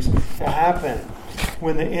these things to happen.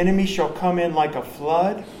 When the enemy shall come in like a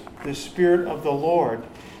flood, the Spirit of the Lord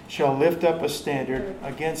shall lift up a standard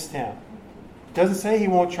against him. It doesn't say he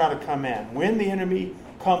won't try to come in. When the enemy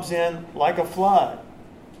comes in like a flood,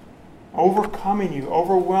 overcoming you,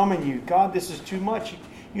 overwhelming you. God, this is too much.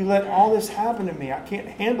 You let all this happen to me. I can't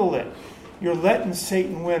handle it. You're letting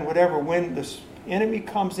Satan win, whatever. When the enemy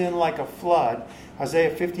comes in like a flood, Isaiah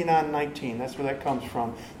 59:19, that's where that comes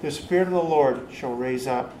from. The Spirit of the Lord shall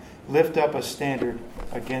lift up a standard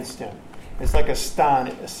against him. It's like a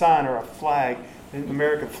sign or a flag, an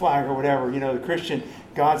American flag or whatever. You know, the Christian,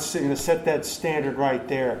 God's going to set that standard right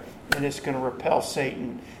there, and it's going to repel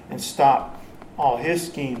Satan and stop all his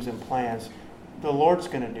schemes and plans. The Lord's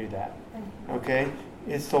going to do that. Okay?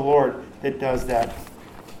 It's the Lord that does that.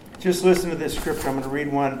 Just listen to this scripture. I'm going to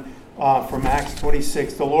read one from Acts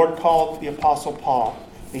 26. The Lord called the Apostle Paul.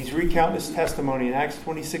 He's recounting his testimony in Acts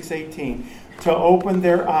 26:18 to open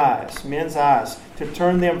their eyes, men's eyes, to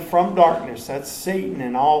turn them from darkness. That's Satan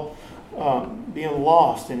and all being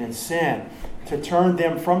lost and in sin. To turn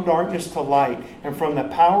them from darkness to light and from the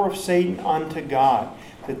power of Satan unto God,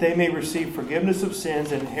 that they may receive forgiveness of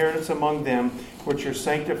sins and inheritance among them which are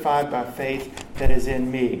sanctified by faith that is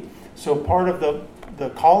in me. So part of the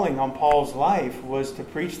calling on Paul's life was to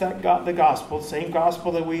preach the gospel, the same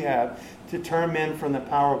gospel that we have, to turn men from the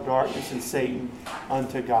power of darkness and Satan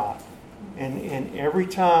unto God. And every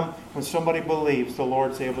time when somebody believes, the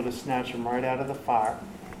Lord's able to snatch them right out of the fire.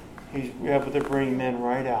 He's able to bring men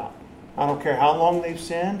right out. I don't care how long they've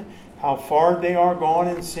sinned, how far they are gone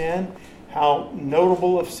in sin, how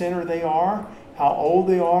notable of sinner they are, how old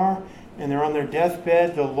they are, and they're on their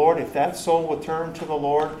deathbed. The Lord, if that soul will turn to the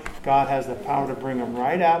Lord, God has the power to bring them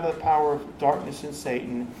right out of the power of darkness and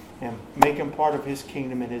Satan and make them part of His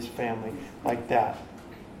kingdom and His family like that.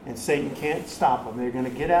 And Satan can't stop them. They're going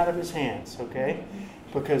to get out of His hands, okay?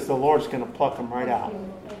 Because the Lord's going to pluck them right out.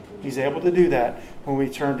 He's able to do that when we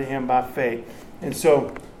turn to Him by faith. And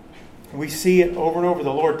so we see it over and over,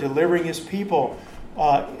 the Lord delivering His people.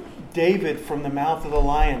 David from the mouth of the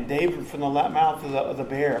lion, David from the mouth of the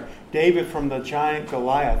bear, David from the giant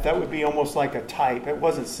Goliath. That would be almost like a type. It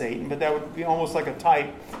wasn't Satan, but that would be almost like a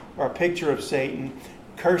type or a picture of Satan,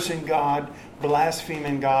 cursing God,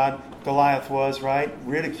 blaspheming God. Goliath was, right?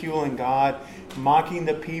 Ridiculing God, mocking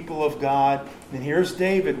the people of God. And here's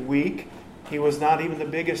David, weak. He was not even the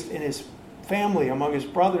biggest in his family among his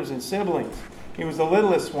brothers and siblings. He was the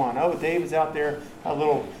littlest one. Oh, David's out there, a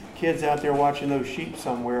little kid's out there watching those sheep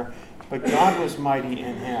somewhere. But God was mighty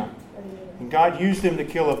in him. And God used him to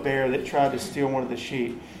kill a bear that tried to steal one of the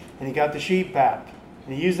sheep. And he got the sheep back.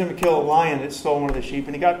 And He used him to kill a lion that stole one of the sheep.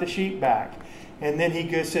 And he got the sheep back. And then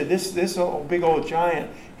He said, this big old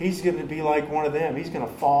giant, he's going to be like one of them. He's going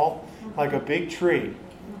to fall like a big tree.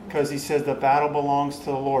 because he says the battle belongs to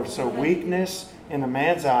the Lord. So weakness in a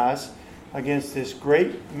man's eyes against this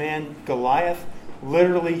great man Goliath,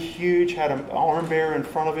 literally huge, had an arm bearer in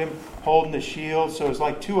front of him holding the shield. So it's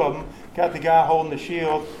like two of them. Got the guy holding the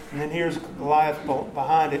shield, and then here's Goliath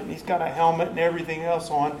behind it. And he's got a helmet and everything else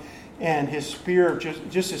on. And his spear,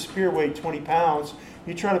 just his spear weighed 20 pounds.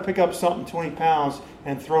 You try to pick up something 20 pounds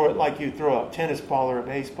and throw it like you throw a tennis ball or a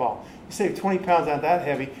baseball. You say 20 pounds not that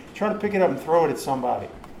heavy. Try to pick it up and throw it at somebody.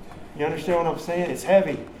 You understand what I'm saying? It's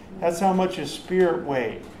heavy. That's how much his spear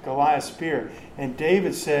weighed, Goliath's spear. And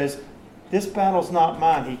David says, this battle's not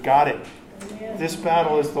mine. He got it. This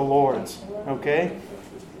battle is the Lord's. Okay?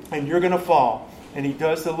 And you're going to fall. And he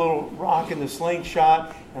does the little rock in the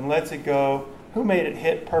slingshot and lets it go. Who made it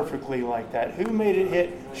hit perfectly like that? Who made it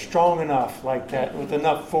hit strong enough like that with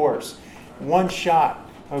enough force? One shot,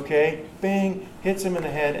 okay? Bang, hits him in the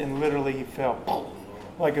head, and literally he fell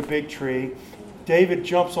like a big tree. David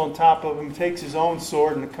jumps on top of him, takes his own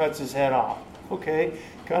sword, and cuts his head off. Okay?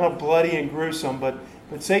 Kind of bloody and gruesome, but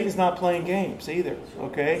Satan's not playing games either,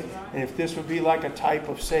 okay? And if this would be like a type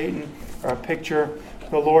of Satan or a picture,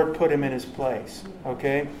 the Lord put him in his place,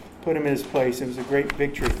 okay? Put him in his place. It was a great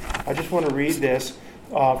victory. I just want to read this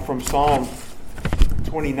from Psalm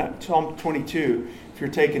 22. If you're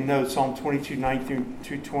taking notes, Psalm 22, 9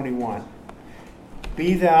 through 21.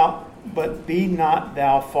 Be not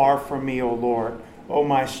thou far from me, O Lord. O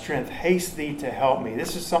my strength, haste thee to help me.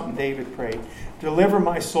 This is something David prayed. Deliver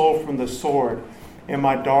my soul from the sword, and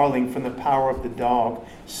my darling from the power of the dog.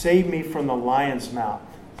 Save me from the lion's mouth.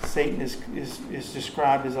 Satan is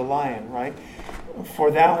described as a lion, right?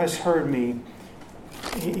 For thou hast heard me.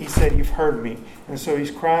 He said, you've heard me. And so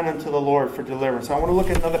he's crying unto the Lord for deliverance. I want to look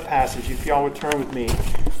at another passage. If y'all would turn with me.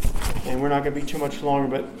 And we're not going to be too much longer,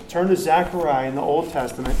 but turn to Zechariah in the Old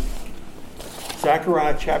Testament.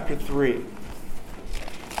 Zechariah chapter 3.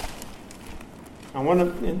 I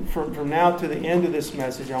want to, from now to the end of this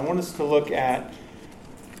message, I want us to look at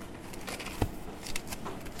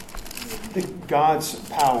God's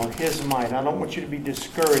power, His might. I don't want you to be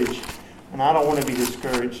discouraged, and I don't want to be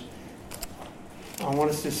discouraged. I want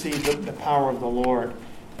us to see the power of the Lord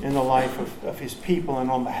in the life of His people and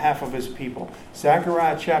on behalf of His people.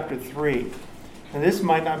 Zechariah chapter 3. And this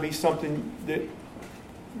might not be something that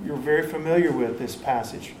you're very familiar with, this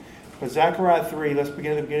passage. But Zechariah 3, let's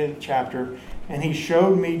begin at the beginning of the chapter. And he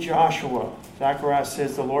showed me Joshua. Zechariah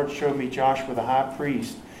says, the Lord showed me Joshua, the high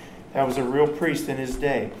priest. That was a real priest in his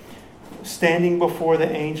day. Standing before the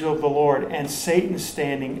angel of the Lord, and Satan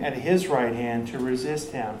standing at his right hand to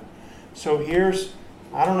resist him. So here's,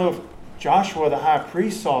 I don't know if Joshua the high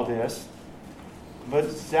priest saw this, but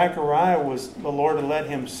Zechariah the Lord had let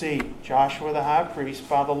him see Joshua the high priest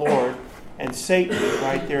by the Lord, and Satan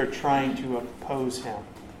right there trying to oppose him.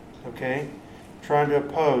 Okay? Trying to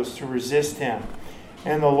oppose, to resist him.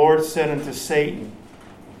 And the Lord said unto Satan,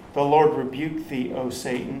 the Lord rebuke thee, O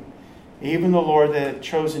Satan. Even the Lord that hath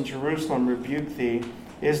chosen Jerusalem rebuke thee.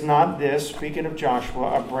 Is not this, speaking of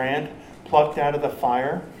Joshua, a brand plucked out of the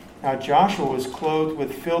fire? Now Joshua was clothed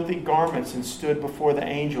with filthy garments and stood before the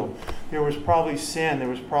angel. There was probably sin. There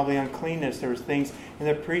was probably uncleanness. There was things in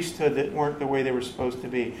the priesthood that weren't the way they were supposed to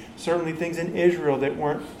be. Certainly things in Israel that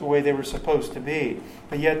weren't the way they were supposed to be.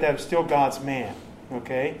 But yet that was still God's man,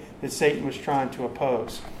 okay, that Satan was trying to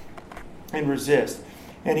oppose and resist.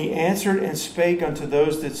 And he answered and spake unto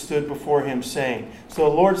those that stood before him, saying, so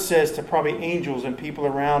the Lord says to probably angels and people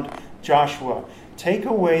around Joshua, take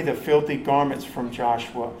away the filthy garments from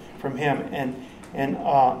Joshua, from him. And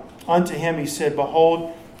unto him he said,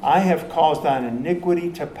 behold, I have caused thine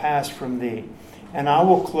iniquity to pass from thee, and I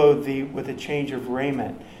will clothe thee with a change of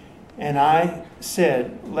raiment. And I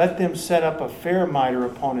said, let them set up a fair mitre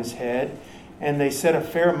upon his head. And they set a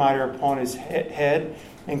fair mitre upon his head,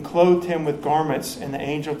 and clothed him with garments, and the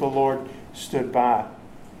angel of the Lord stood by.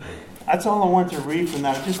 That's all I wanted to read from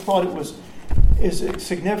that. I just thought is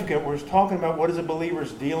significant. We're talking about what is a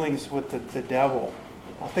believer's dealings with the devil.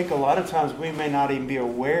 I think a lot of times we may not even be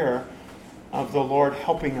aware of the Lord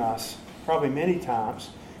helping us, probably many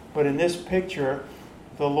times. But in this picture,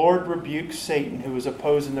 the Lord rebukes Satan, who is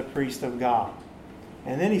opposing the priest of God.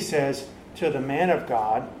 And then he says to the man of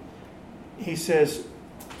God, he says,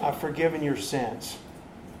 I've forgiven your sins.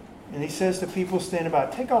 And he says to people standing by,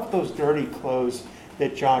 take off those dirty clothes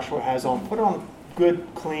that Joshua has on. Put on good,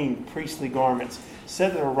 clean, priestly garments.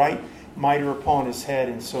 Set the right mitre upon his head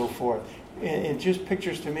and so forth. And it just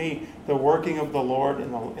pictures to me the working of the Lord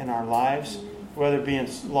in our lives, whether being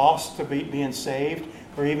lost to being saved,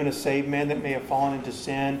 or even a saved man that may have fallen into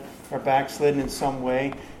sin or backslidden in some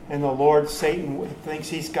way. And the Lord, Satan thinks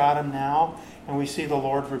he's got him now. And we see the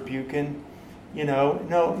Lord rebuking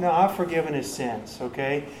No, I've forgiven his sins,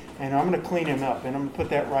 okay? And I'm going to clean him up, and I'm going to put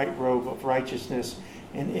that right robe of righteousness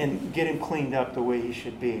and get him cleaned up the way he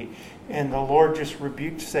should be. And the Lord just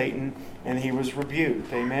rebuked Satan, and he was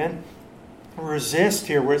rebuked. Amen? Resist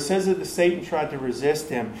here, where it says that Satan tried to resist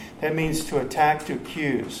him, that means to attack, to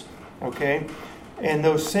accuse, okay? And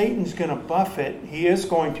though Satan's going to buffet, he is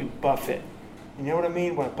going to buffet. You know what I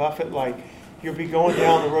mean? When I buffet, like you'll be going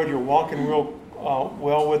down the road, you're walking real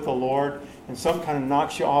well with the Lord, and some kind of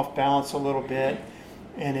knocks you off balance a little bit,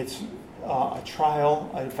 and it's a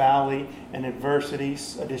trial, a valley, an adversity,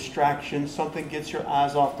 a distraction, something gets your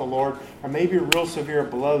eyes off the Lord, or maybe a real severe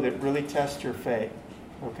blow that really tests your faith.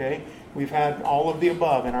 Okay? We've had all of the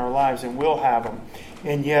above in our lives, and we'll have them.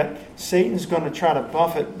 And yet, Satan's going to try to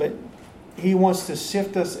buffet, but he wants to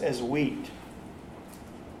sift us as wheat.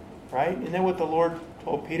 Right? Isn't that what the Lord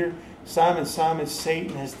told Peter? Simon, Simon,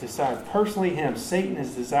 Satan has desired, personally him, Satan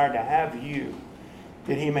has desired to have you,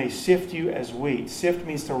 that he may sift you as wheat. Sift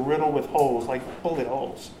means to riddle with holes, like bullet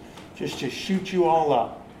holes. Just to shoot you all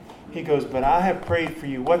up. He goes, but I have prayed for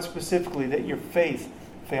you. What specifically? That your faith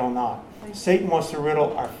fail not. Satan wants to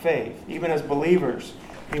riddle our faith. Even as believers,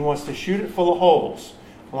 he wants to shoot it full of holes.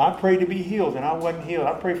 Well, I prayed to be healed, and I wasn't healed.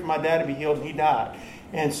 I prayed for my dad to be healed, and he died.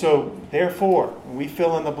 And so, therefore, we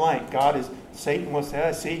fill in the blank. Satan wants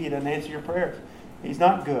to see, he doesn't answer your prayers. He's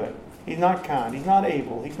not good. He's not kind. He's not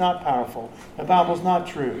able. He's not powerful. The Bible's not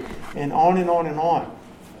true. And on and on and on.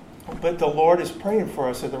 But the Lord is praying for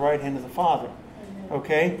us at the right hand of the Father.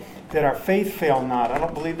 Okay? That our faith fail not. I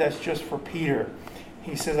don't believe that's just for Peter.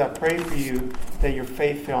 He says, I pray for you that your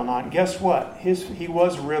faith fail not. And guess what? He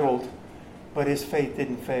was riddled, but his faith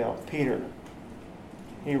didn't fail. Peter.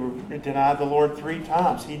 He denied the Lord 3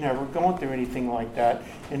 times. He'd never gone through anything like that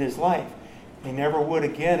in his life. He never would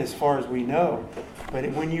again, as far as we know.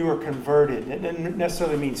 But when you are converted, it doesn't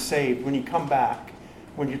necessarily mean saved. When you come back,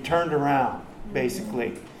 when you're turned around,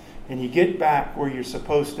 basically, and you get back where you're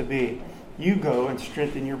supposed to be, you go and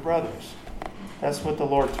strengthen your brothers. That's what the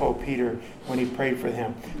Lord told Peter when he prayed for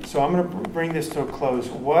him. So I'm going to bring this to a close.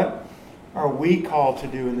 What are we called to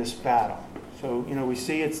do in this battle? So, we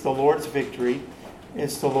see it's the Lord's victory.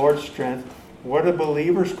 It's the Lord's strength. What are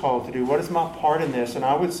believers called to do? What is my part in this? And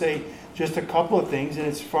I would say just a couple of things, and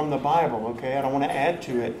it's from the Bible, okay? I don't want to add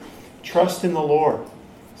to it. Trust in the Lord.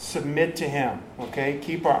 Submit to Him, okay?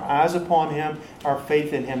 Keep our eyes upon Him, our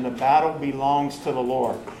faith in Him. The battle belongs to the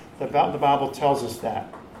Lord. The Bible tells us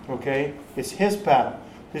that, okay? It's His battle.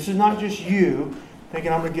 This is not just you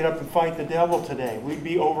thinking, I'm going to get up and fight the devil today. We'd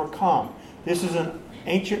be overcome. This is an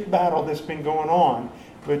ancient battle that's been going on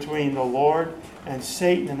between the Lord and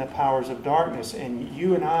Satan and the powers of darkness. And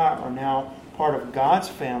you and I are now part of God's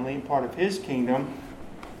family and part of His kingdom,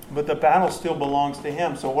 but the battle still belongs to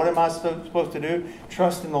Him. So what am I supposed to do?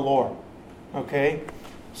 Trust in the Lord. Okay?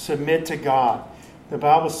 Submit to God. The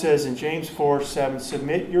Bible says in James 4:7,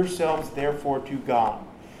 submit yourselves therefore to God.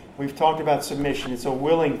 We've talked about submission. It's a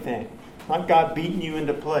willing thing. Not God beating you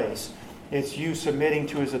into place. It's you submitting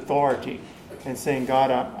to His authority and saying,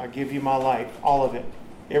 God, I give you my life, all of it.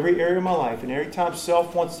 Every area of my life. And every time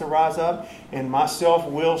self wants to rise up and my self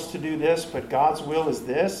wills to do this, but God's will is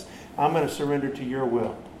this, I'm going to surrender to your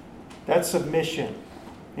will. That's submission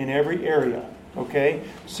in every area. Okay?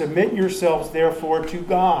 Submit yourselves therefore to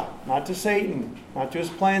God, not to Satan, not to his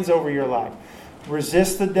plans over your life.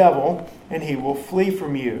 Resist the devil and he will flee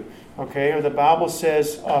from you. Okay? Or the Bible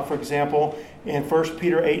says, for example, in 1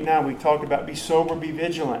 Peter 8:9, we talked about be sober, be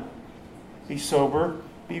vigilant. Be sober,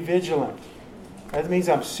 be vigilant. That means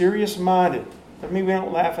I'm serious-minded. That means we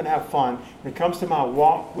don't laugh and have fun. When it comes to my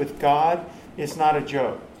walk with God, it's not a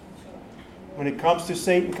joke. When it comes to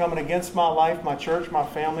Satan coming against my life, my church, my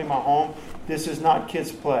family, my home, this is not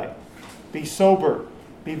kids' play. Be sober.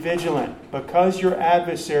 Be vigilant. Because your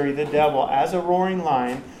adversary, the devil, as a roaring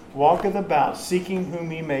lion, walketh about, seeking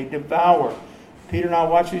whom he may devour. Peter and I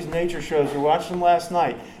watched these nature shows. We watched them last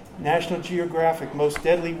night. National Geographic, most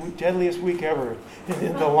deadliest week ever.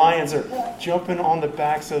 The lions are jumping on the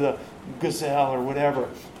backs of the gazelle or whatever.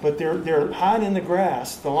 But they're hiding in the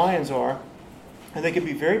grass, the lions are. And they can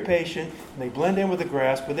be very patient. And they blend in with the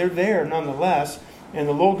grass, but they're there nonetheless. And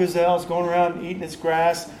the little gazelle is going around eating its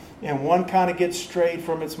grass. And one kind of gets strayed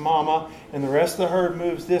from its mama. And the rest of the herd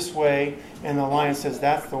moves this way. And the lion says,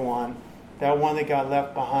 that's the one. That one that got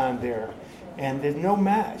left behind there. And there's no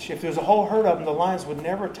match. If there's a whole herd of them, the lions would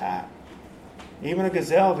never attack. Even a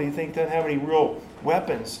gazelle, do you think, doesn't have any real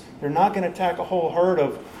weapons? They're not going to attack a whole herd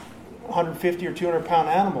of 150 or 200 pound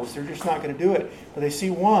animals. They're just not going to do it. But they see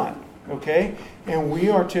one. Okay? And we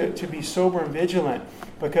are to be sober and vigilant,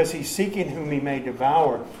 because he's seeking whom he may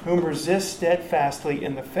devour, whom resist steadfastly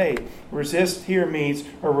in the faith. Resist here means,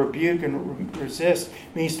 or rebuke, and resist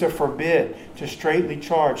means to forbid, to straightly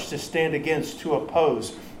charge, to stand against, to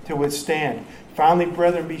oppose, to withstand. Finally,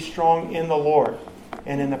 brethren, be strong in the Lord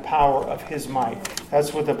and in the power of his might.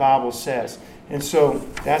 That's what the Bible says. And so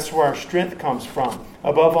that's where our strength comes from.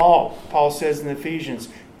 Above all, Paul says in Ephesians,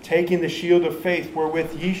 taking the shield of faith,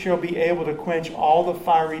 wherewith ye shall be able to quench all the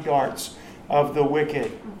fiery darts of the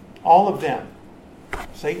wicked. All of them.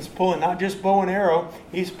 Satan's pulling not just bow and arrow,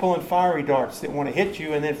 he's pulling fiery darts that want to hit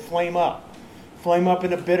you and then flame up. Flame up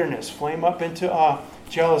into bitterness, flame up into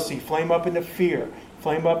jealousy, flame up into fear,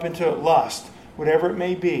 flame up into lust, whatever it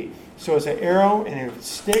may be. So it's an arrow, and if it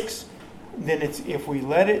sticks, then if we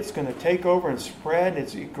let it, it's going to take over and spread.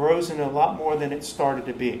 It grows into a lot more than it started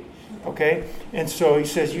to be. Okay? And so he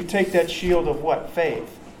says, you take that shield of what?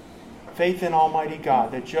 Faith. Faith in Almighty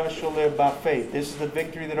God. The just shall live by faith. This is the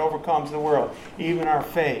victory that overcomes the world. Even our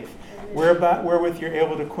faith. Wherewith you're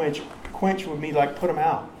able to quench. Quench would mean like put them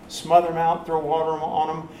out. Smother them out. Throw water on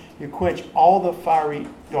them. You quench all the fiery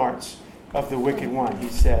darts of the wicked one, he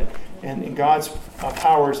said. And God's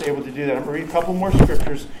power is able to do that. I'm going to read a couple more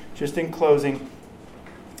scriptures just in closing.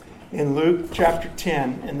 In Luke chapter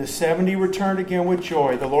 10, and the 70 returned again with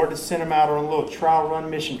joy. The Lord had sent them out on a little trial run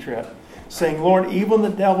mission trip, saying, Lord, even the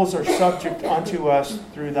devils are subject unto us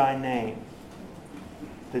through thy name.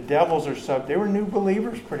 The devils are subject. They were new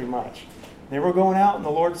believers pretty much. They were going out and the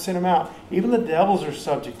Lord sent them out. Even the devils are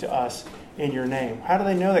subject to us in your name. How do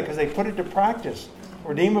they know that? Because they put it to practice.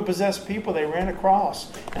 Demon-possessed people they ran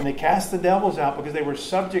across, and they cast the devils out because they were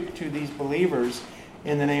subject to these believers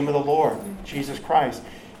in the name of the Lord, Jesus Christ.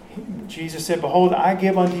 Jesus said, behold, I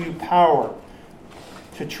give unto you power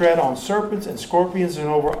to tread on serpents and scorpions and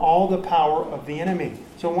over all the power of the enemy.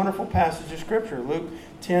 It's a wonderful passage of Scripture. Luke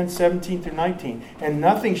 10, 17 through 19. And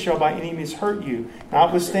nothing shall by any means hurt you.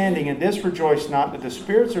 Notwithstanding, in this rejoice not that the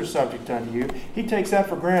spirits are subject unto you. He takes that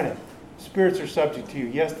for granted. Spirits are subject to you.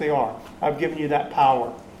 Yes, they are. I've given you that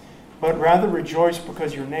power. But rather rejoice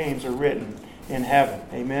because your names are written in heaven.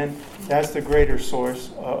 Amen. That's the greater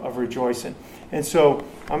source of rejoicing. And so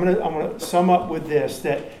I'm going to sum up with this,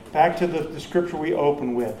 that back to the scripture we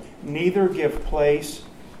opened with. Neither give place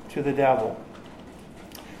to the devil.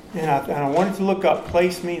 And I wanted to look up,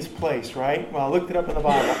 place means place, right? Well, I looked it up in the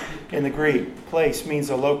Bible, in the Greek. Place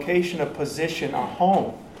means a location, a position, a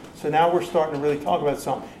home. So now we're starting to really talk about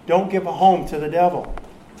something. Don't give a home to the devil.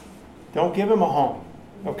 Don't give him a home.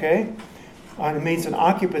 Okay? It means an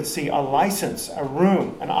occupancy, a license, a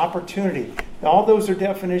room, an opportunity. All those are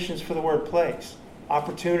definitions for the word place.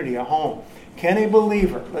 Opportunity, a home. Can a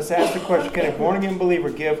believer, let's ask the question, can a born-again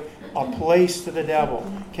believer give a place to the devil?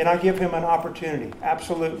 Can I give him an opportunity?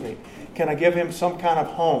 Absolutely. Can I give him some kind of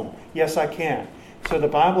home? Yes, I can. So the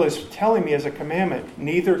Bible is telling me as a commandment,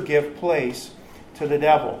 neither give place to the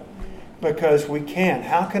devil. Because we can.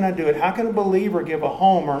 How can I do it? How can a believer give a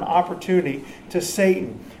home or an opportunity to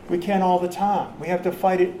Satan? We can all the time. We have to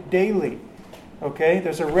fight it daily. Okay?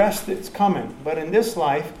 There's a rest that's coming. But in this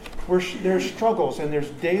life, there's struggles and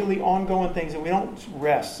there's daily ongoing things, and we don't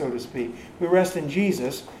rest, so to speak. We rest in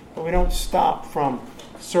Jesus, but we don't stop from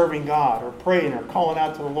serving God or praying or calling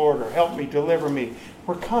out to the Lord or help me, deliver me.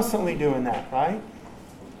 We're constantly doing that, right?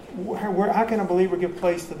 How can a believer give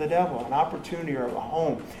place to the devil? An opportunity or a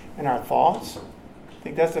home in our thoughts? I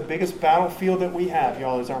think that's the biggest battlefield that we have,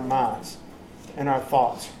 y'all, is our minds and our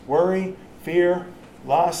thoughts. Worry, fear,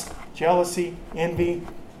 lust, jealousy, envy,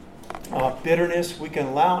 bitterness. We can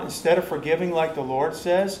allow, instead of forgiving like the Lord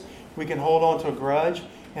says, we can hold on to a grudge.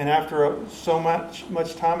 And after so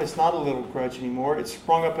much time, it's not a little grudge anymore. It's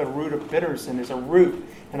sprung up at a root of bitterness, and it's a root,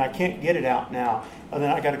 and I can't get it out now. And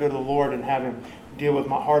then I got to go to the Lord and have Him deal with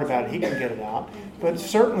my heart about it. He can get it out. But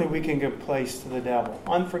certainly we can give place to the devil.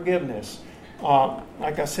 Unforgiveness,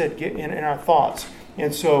 like I said, get in our thoughts.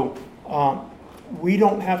 And so we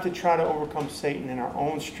don't have to try to overcome Satan in our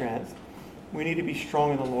own strength. We need to be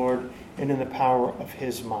strong in the Lord and in the power of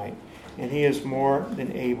His might. And He is more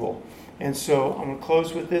than able. And so I'm going to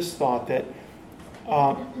close with this thought that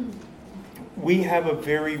we have a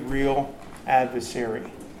very real adversary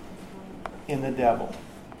in the devil.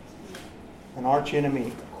 An arch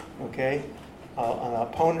enemy, okay? An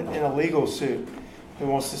opponent in a legal suit who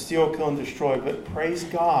wants to steal, kill, and destroy. But praise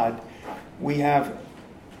God, we have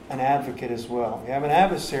an advocate as well. We have an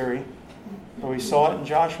adversary. We saw it in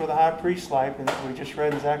Joshua the high priest's life, and we just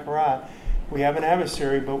read in Zechariah. We have an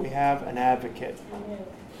adversary, but we have an advocate.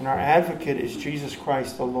 And our advocate is Jesus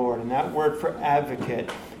Christ the Lord. And that word for advocate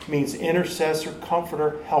means intercessor,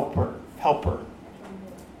 comforter, helper.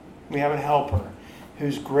 We have a helper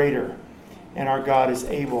who's greater, and our God is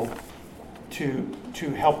able to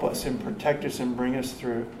help us and protect us and bring us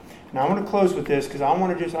through. Now I want to close with this because I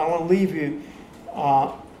want to leave you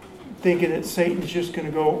thinking that Satan's just going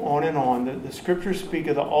to go on and on. The scriptures speak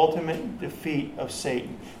of the ultimate defeat of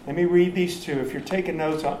Satan. Let me read these two. If you're taking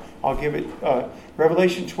notes, I'll give it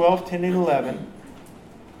Revelation 12, 10 and 11.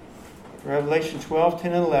 Revelation 12,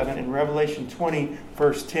 10 and 11, and Revelation 20,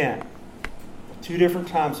 verse 10. Two different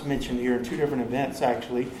times mentioned here, two different events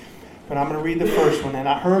actually. But I'm going to read the first one. And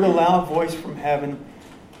I heard a loud voice from heaven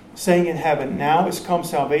saying in heaven, now is come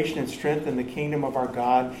salvation and strength in the kingdom of our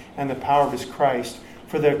God and the power of his Christ.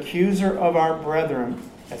 For the accuser of our brethren,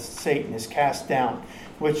 as Satan, is cast down,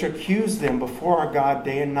 which accused them before our God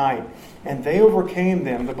day and night. And they overcame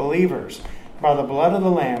them, the believers, by the blood of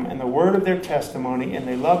the Lamb and the word of their testimony, and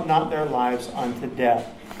they loved not their lives unto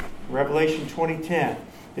death. Revelation 20:10.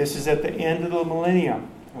 This is at the end of the millennium,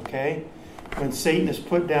 okay? When Satan is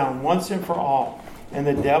put down once and for all, and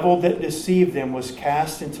the devil that deceived them was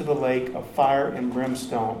cast into the lake of fire and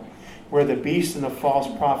brimstone, where the beast and the false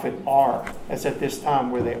prophet are. That's at this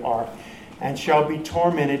time where they are. And shall be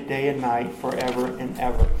tormented day and night forever and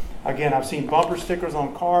ever. Again, I've seen bumper stickers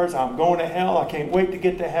on cars. I'm going to hell. I can't wait to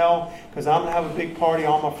get to hell because I'm going to have a big party.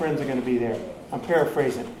 All my friends are going to be there. I'm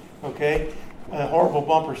paraphrasing, okay? A horrible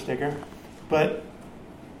bumper sticker. But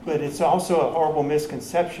it's also a horrible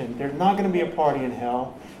misconception. There's not going to be a party in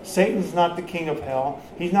hell. Satan's not the king of hell.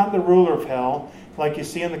 He's not the ruler of hell. Like you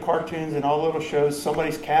see in the cartoons and all the little shows,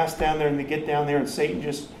 somebody's cast down there and they get down there and Satan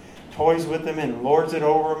just toys with them and lords it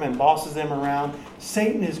over them and bosses them around.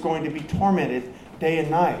 Satan is going to be tormented day and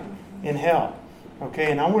night in hell.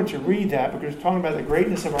 Okay, and I want to read that because we're talking about the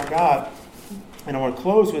greatness of our God. And I want to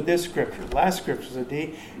close with this scripture. Last scripture, so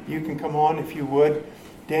D, you can come on if you would.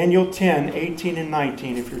 Daniel 10, 18 and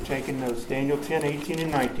 19, if you're taking notes. Daniel 10, 18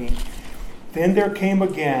 and 19. Then there came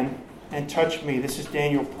again and touched me. This is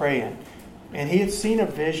Daniel praying. And he had seen a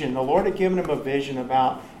vision. The Lord had given him a vision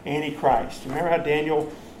about Antichrist. Remember how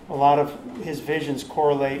Daniel, a lot of his visions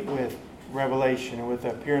correlate with Revelation and with the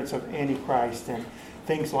appearance of Antichrist and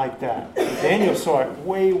things like that. Daniel saw it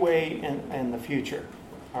way in the future.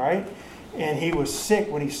 All right? And he was sick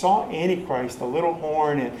when he saw Antichrist, the little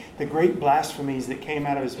horn and the great blasphemies that came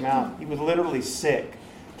out of his mouth. He was literally sick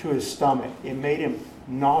to his stomach. It made him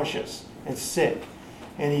nauseous and sick.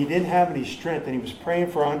 And he didn't have any strength, and he was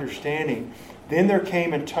praying for understanding. Then there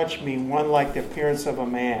came and touched me one like the appearance of a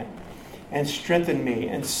man, and strengthened me,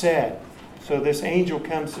 and said, so this angel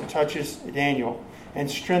comes and touches Daniel,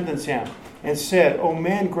 and strengthens him, and said, O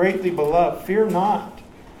man greatly beloved, fear not.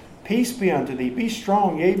 Peace be unto thee. Be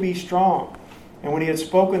strong, yea, be strong. And when he had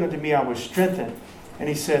spoken unto me, I was strengthened. And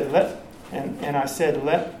he said, I said,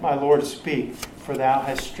 let my Lord speak, for thou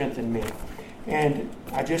hast strengthened me. And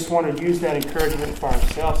I just want to use that encouragement for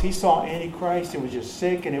ourselves. He saw Antichrist and was just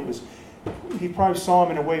sick, and he probably saw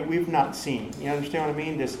him in a way we've not seen. You understand what I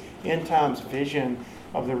mean? This end times vision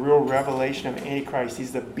of the real revelation of Antichrist.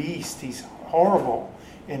 He's the beast. He's horrible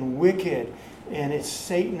and wicked, and it's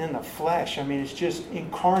Satan in the flesh. I mean, it's just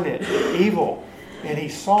incarnate evil. And he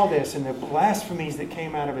saw this and the blasphemies that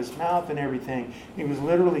came out of his mouth and everything. He was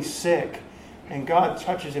literally sick, and God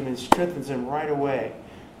touches him and strengthens him right away.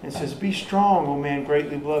 And says, be strong, O man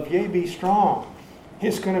greatly beloved. Yea, be strong.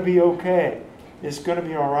 It's going to be okay. It's going to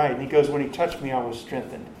be all right. And he goes, when he touched me, I was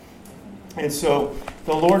strengthened. And so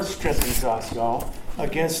the Lord strengthens us, y'all,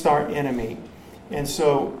 against our enemy. And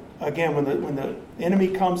so, again, when the enemy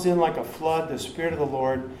comes in like a flood, the Spirit of the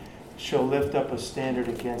Lord shall lift up a standard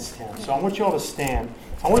against him. So I want you all to stand.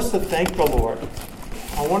 I want us to thank the Lord.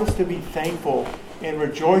 I want us to be thankful and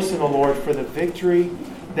rejoice in the Lord for the victory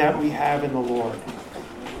that we have in the Lord.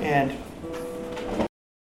 And